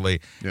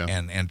carefully,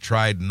 and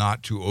tried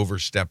not to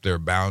overstep their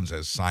bounds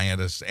as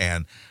scientists.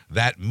 And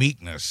that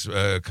meekness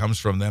comes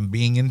from them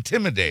being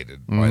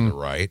intimidated by the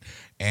right.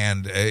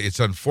 And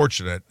it's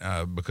unfortunate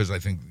because I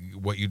think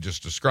what you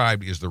just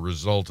described is the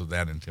result of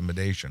that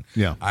intimidation.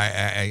 Yeah,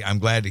 I'm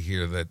glad to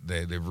hear that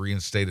they've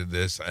reinstated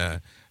this. I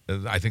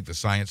think the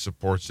science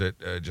supports it,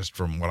 just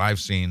from what I've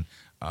seen.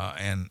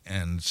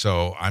 And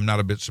so I'm not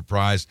a bit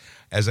surprised.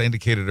 As I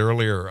indicated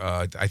earlier,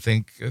 I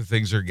think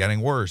things are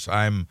getting worse.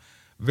 I'm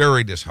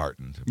very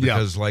disheartened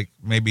because, like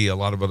maybe a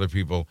lot of other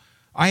people,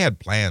 I had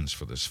plans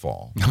for this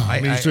fall.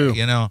 Me too.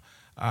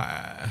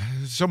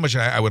 So much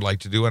I would like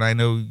to do, and I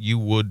know you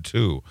would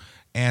too.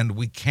 And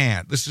we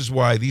can't. This is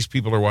why these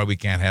people are why we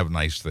can't have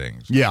nice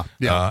things. Yeah.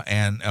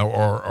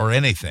 Or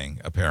anything,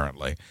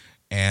 apparently.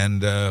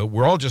 And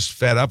we're all just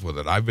fed up with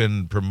it. I've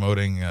been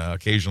promoting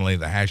occasionally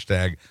the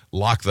hashtag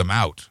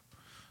 #LockThemOut,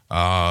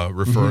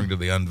 referring to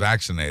the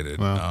unvaccinated.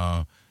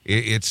 Wow.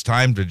 It's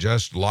time to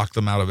just lock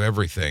them out of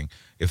everything.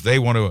 If they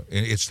want to,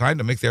 it's time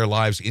to make their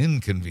lives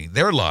inconvenient.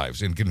 Their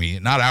lives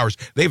inconvenient, not ours.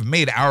 They've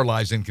made our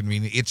lives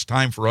inconvenient. It's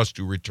time for us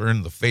to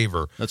return the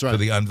favor to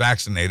the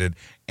unvaccinated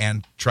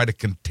and try to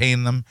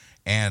contain them.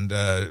 And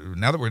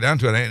now that we're down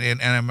to it,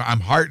 and I'm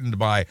heartened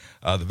by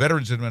the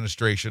Veterans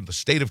Administration, the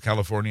state of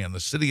California, and the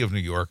city of New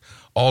York,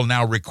 all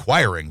now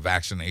requiring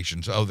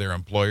vaccinations of their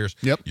employers.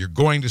 Yep. You're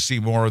going to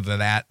see more than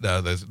that.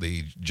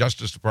 The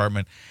Justice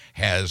Department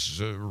has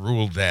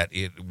ruled that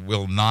it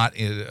will not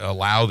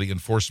allow the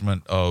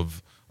enforcement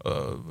of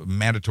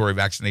mandatory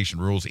vaccination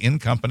rules in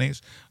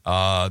companies.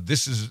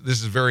 This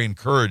is very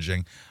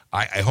encouraging.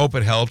 I hope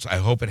it helps. I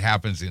hope it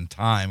happens in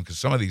time, because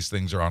some of these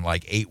things are on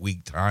like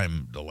 8-week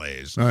time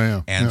delays. Oh,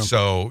 yeah. And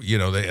so,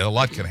 a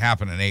lot can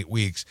happen in 8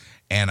 weeks.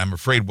 And I'm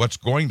afraid what's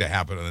going to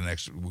happen in the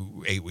next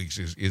 8 weeks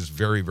is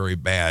very, very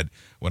bad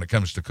when it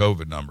comes to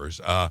COVID numbers.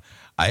 We're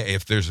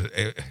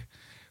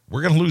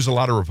going to lose a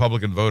lot of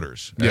Republican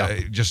voters. I'll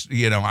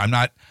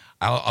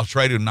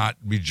try to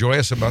not be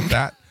joyous about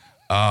that.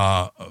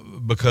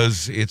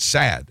 Because it's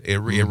sad. It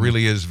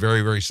really is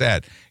very, very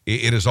sad.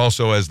 It is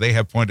also, as they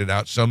have pointed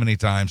out so many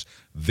times,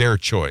 their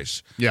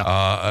choice. Yeah.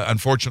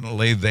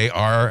 Unfortunately, they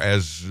are,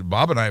 as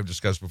Bob and I have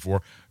discussed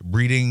before,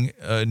 breeding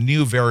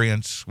new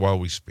variants while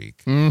we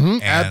speak.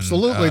 And,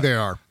 absolutely, they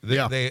are.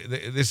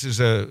 This is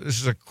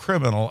a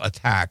criminal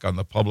attack on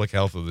the public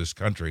health of this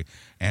country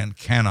and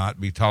cannot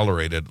be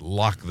tolerated.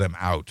 Lock them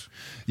out.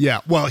 Yeah.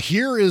 Well,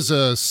 here is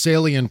a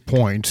salient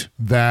point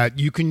that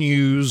you can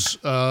use.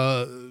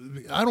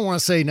 I don't want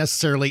to say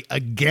necessarily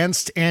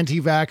against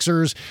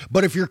anti-vaxxers,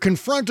 but if you're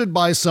confronted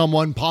by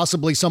someone,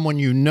 possibly someone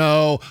you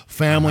know,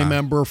 family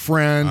member,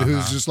 friend,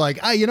 who's just like,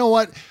 hey, you know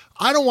what?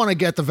 I don't want to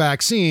get the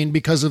vaccine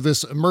because of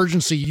this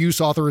emergency use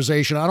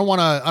authorization. I don't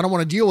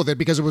want to deal with it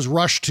because it was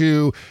rushed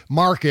to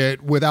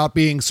market without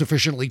being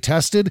sufficiently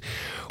tested.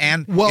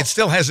 And it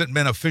still hasn't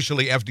been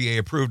officially FDA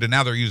approved, and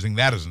now they're using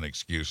that as an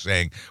excuse,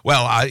 saying,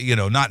 well,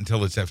 not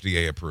until it's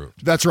FDA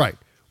approved. That's right.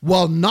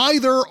 Well,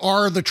 neither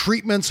are the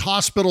treatments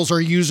hospitals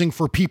are using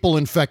for people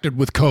infected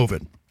with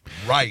COVID.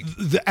 Right.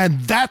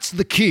 And that's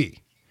the key.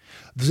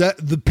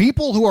 The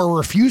people who are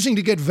refusing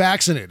to get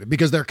vaccinated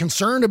because they're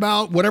concerned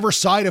about whatever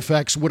side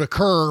effects would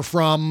occur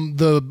from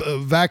the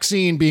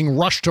vaccine being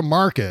rushed to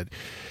market,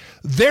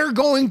 they're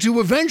going to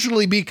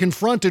eventually be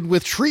confronted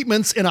with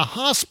treatments in a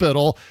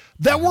hospital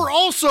that were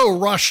also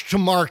rushed to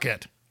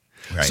market.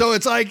 Right. So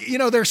it's like,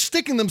 they're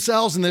sticking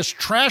themselves in this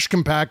trash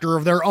compactor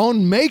of their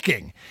own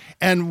making.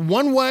 And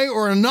one way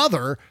or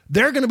another,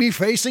 they're going to be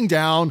facing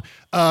down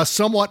a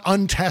somewhat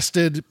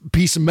untested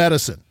piece of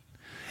medicine.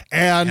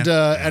 And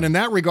in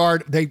that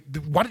regard,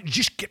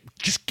 just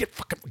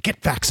get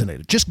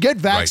vaccinated. Just get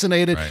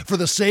vaccinated for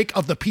the sake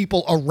of the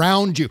people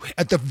around you.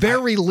 At the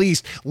very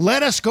least,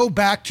 let us go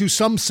back to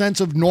some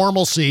sense of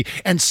normalcy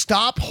and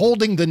stop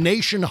holding the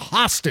nation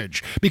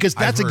hostage, because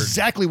that's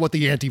exactly what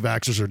the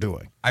anti-vaxxers are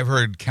doing. I've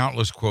heard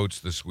countless quotes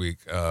this week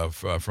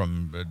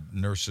from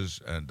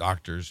nurses and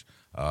doctors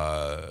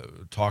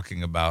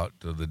talking about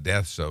the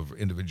deaths of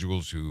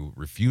individuals who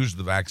refused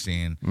the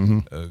vaccine,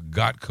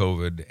 got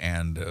COVID,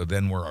 and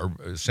then were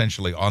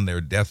essentially on their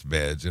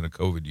deathbeds in a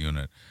COVID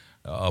unit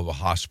of a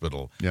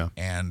hospital. Yeah.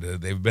 And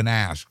they've been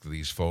asked,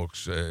 these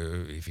folks,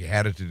 if you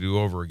had it to do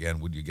over again,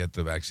 would you get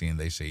the vaccine?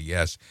 They say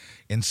yes.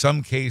 In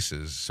some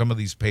cases, some of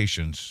these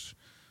patients,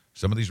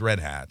 some of these red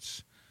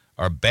hats,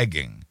 are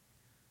begging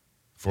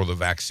for the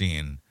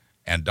vaccine,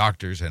 and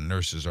doctors and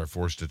nurses are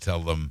forced to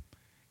tell them,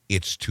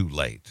 it's too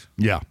late.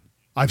 Yeah.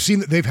 I've seen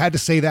that they've had to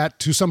say that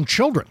to some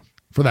children,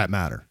 for that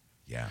matter.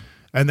 Yeah.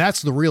 And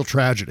that's the real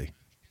tragedy.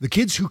 The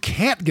kids who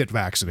can't get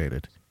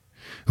vaccinated,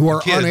 who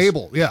are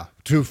unable,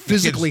 to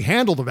physically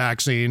handle the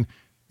vaccine,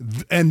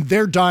 and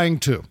they're dying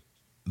too.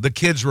 The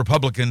kids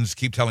Republicans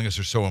keep telling us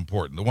are so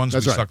important, the ones we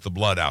suck the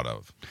blood out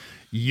of.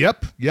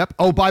 Yep.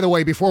 Oh, by the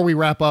way, before we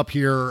wrap up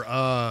here,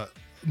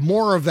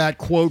 more of that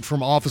quote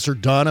from Officer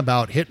Dunn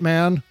about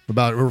hitman,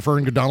 about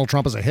referring to Donald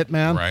Trump as a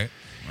hitman. Right.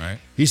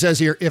 He says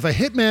here, if a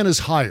hitman is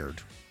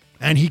hired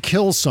and he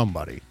kills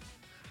somebody,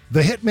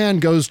 the hitman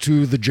goes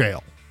to the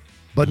jail.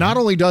 But not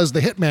only does the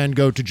hitman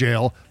go to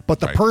jail, but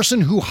the person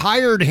who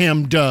hired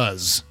him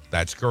does.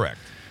 That's correct.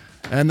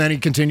 And then he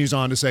continues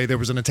on to say there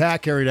was an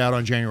attack carried out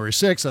on January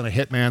 6th, and a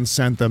hitman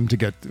sent them to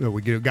get,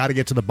 we got to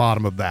get to the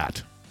bottom of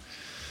that.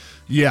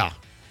 Yeah.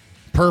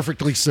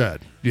 Perfectly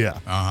said. Yeah.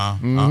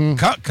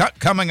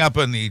 Coming up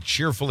in the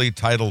cheerfully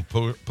titled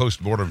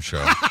post-mortem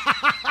show.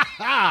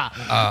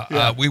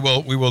 We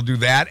will do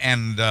that,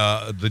 and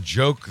the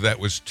joke that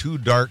was too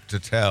dark to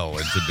tell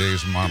in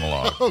today's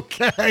monologue.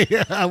 Okay,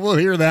 yeah, we'll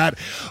hear that.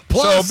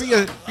 Plus,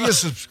 so be a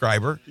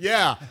subscriber.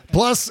 Yeah.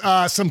 Plus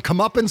some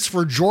comeuppance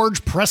for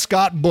George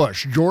Prescott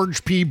Bush,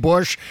 George P.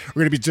 Bush.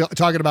 We're going to be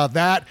talking about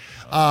that.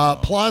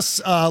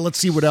 Plus, let's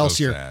see what else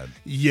here. Sad.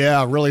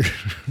 Yeah, really,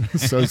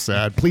 so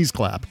sad. Please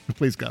clap.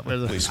 Please clap.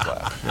 Please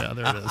clap. Yeah,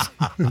 there it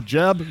is.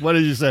 Jeb, what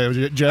did you say? Was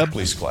it Jeb?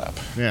 Please clap.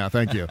 Yeah,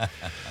 thank you.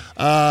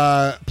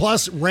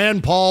 Plus,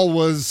 Rand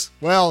Paul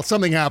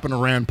something happened to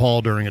Rand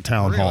Paul during a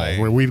town hall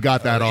where we've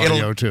got that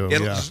audio too.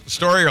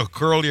 Story will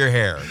curl your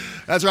hair.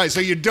 That's right.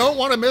 So you don't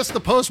want to miss the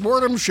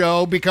postmortem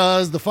show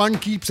because the fun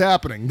keeps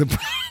happening.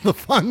 The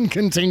fun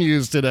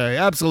continues today.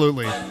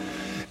 Absolutely.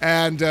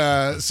 And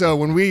so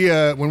when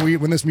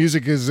this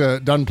music is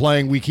done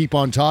playing, we keep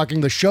on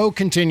talking. The show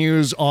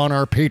continues on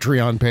our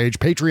Patreon page,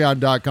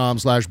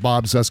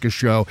 patreon.com/Bob Cesca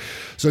Show.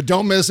 So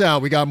don't miss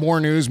out. We got more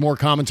news, more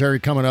commentary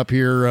coming up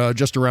here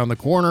just around the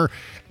corner.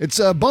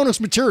 It's bonus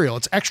material.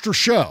 It's extra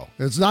show.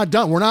 It's not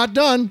done. We're not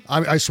done.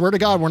 I swear to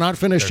God, we're not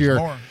finished here.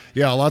 More.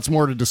 Yeah, lots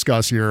more to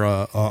discuss here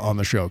on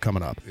the show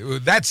coming up.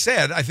 That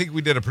said, I think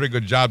we did a pretty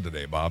good job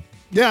today, Bob.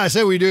 Yeah, I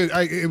say we did.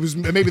 It was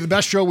maybe the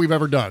best show we've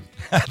ever done.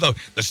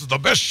 This is the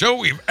best show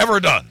we've ever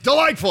done.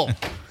 Delightful.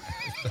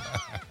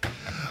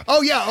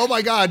 Oh, yeah. Oh,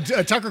 my God.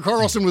 Tucker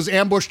Carlson was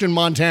ambushed in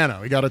Montana.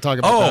 We got to talk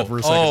about that for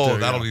a second.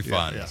 That'll be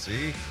fun. Yeah.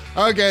 See?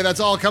 Okay, that's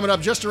all coming up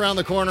just around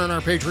the corner on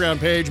our Patreon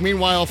page.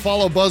 Meanwhile,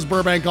 follow Buzz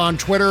Burbank on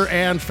Twitter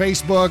and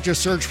Facebook.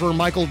 Just search for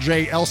Michael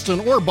J.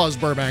 Elston or Buzz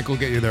Burbank will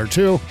get you there,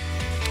 too.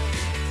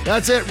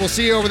 That's it. We'll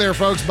see you over there,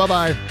 folks.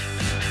 Bye-bye.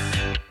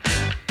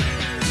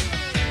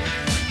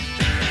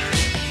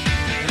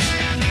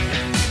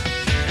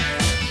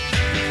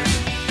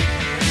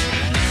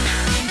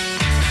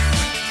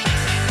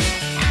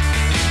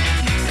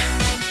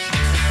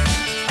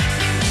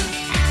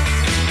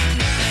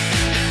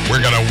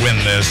 win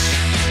this.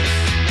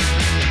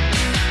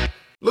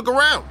 Look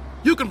around.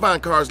 You can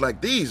find cars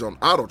like these on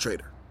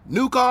AutoTrader.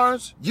 New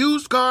cars,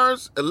 used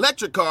cars,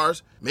 electric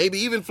cars, maybe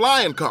even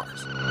flying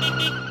cars.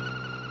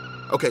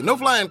 Okay, no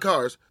flying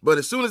cars, but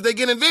as soon as they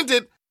get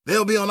invented,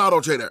 they'll be on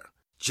AutoTrader.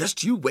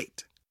 Just you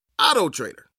wait. AutoTrader.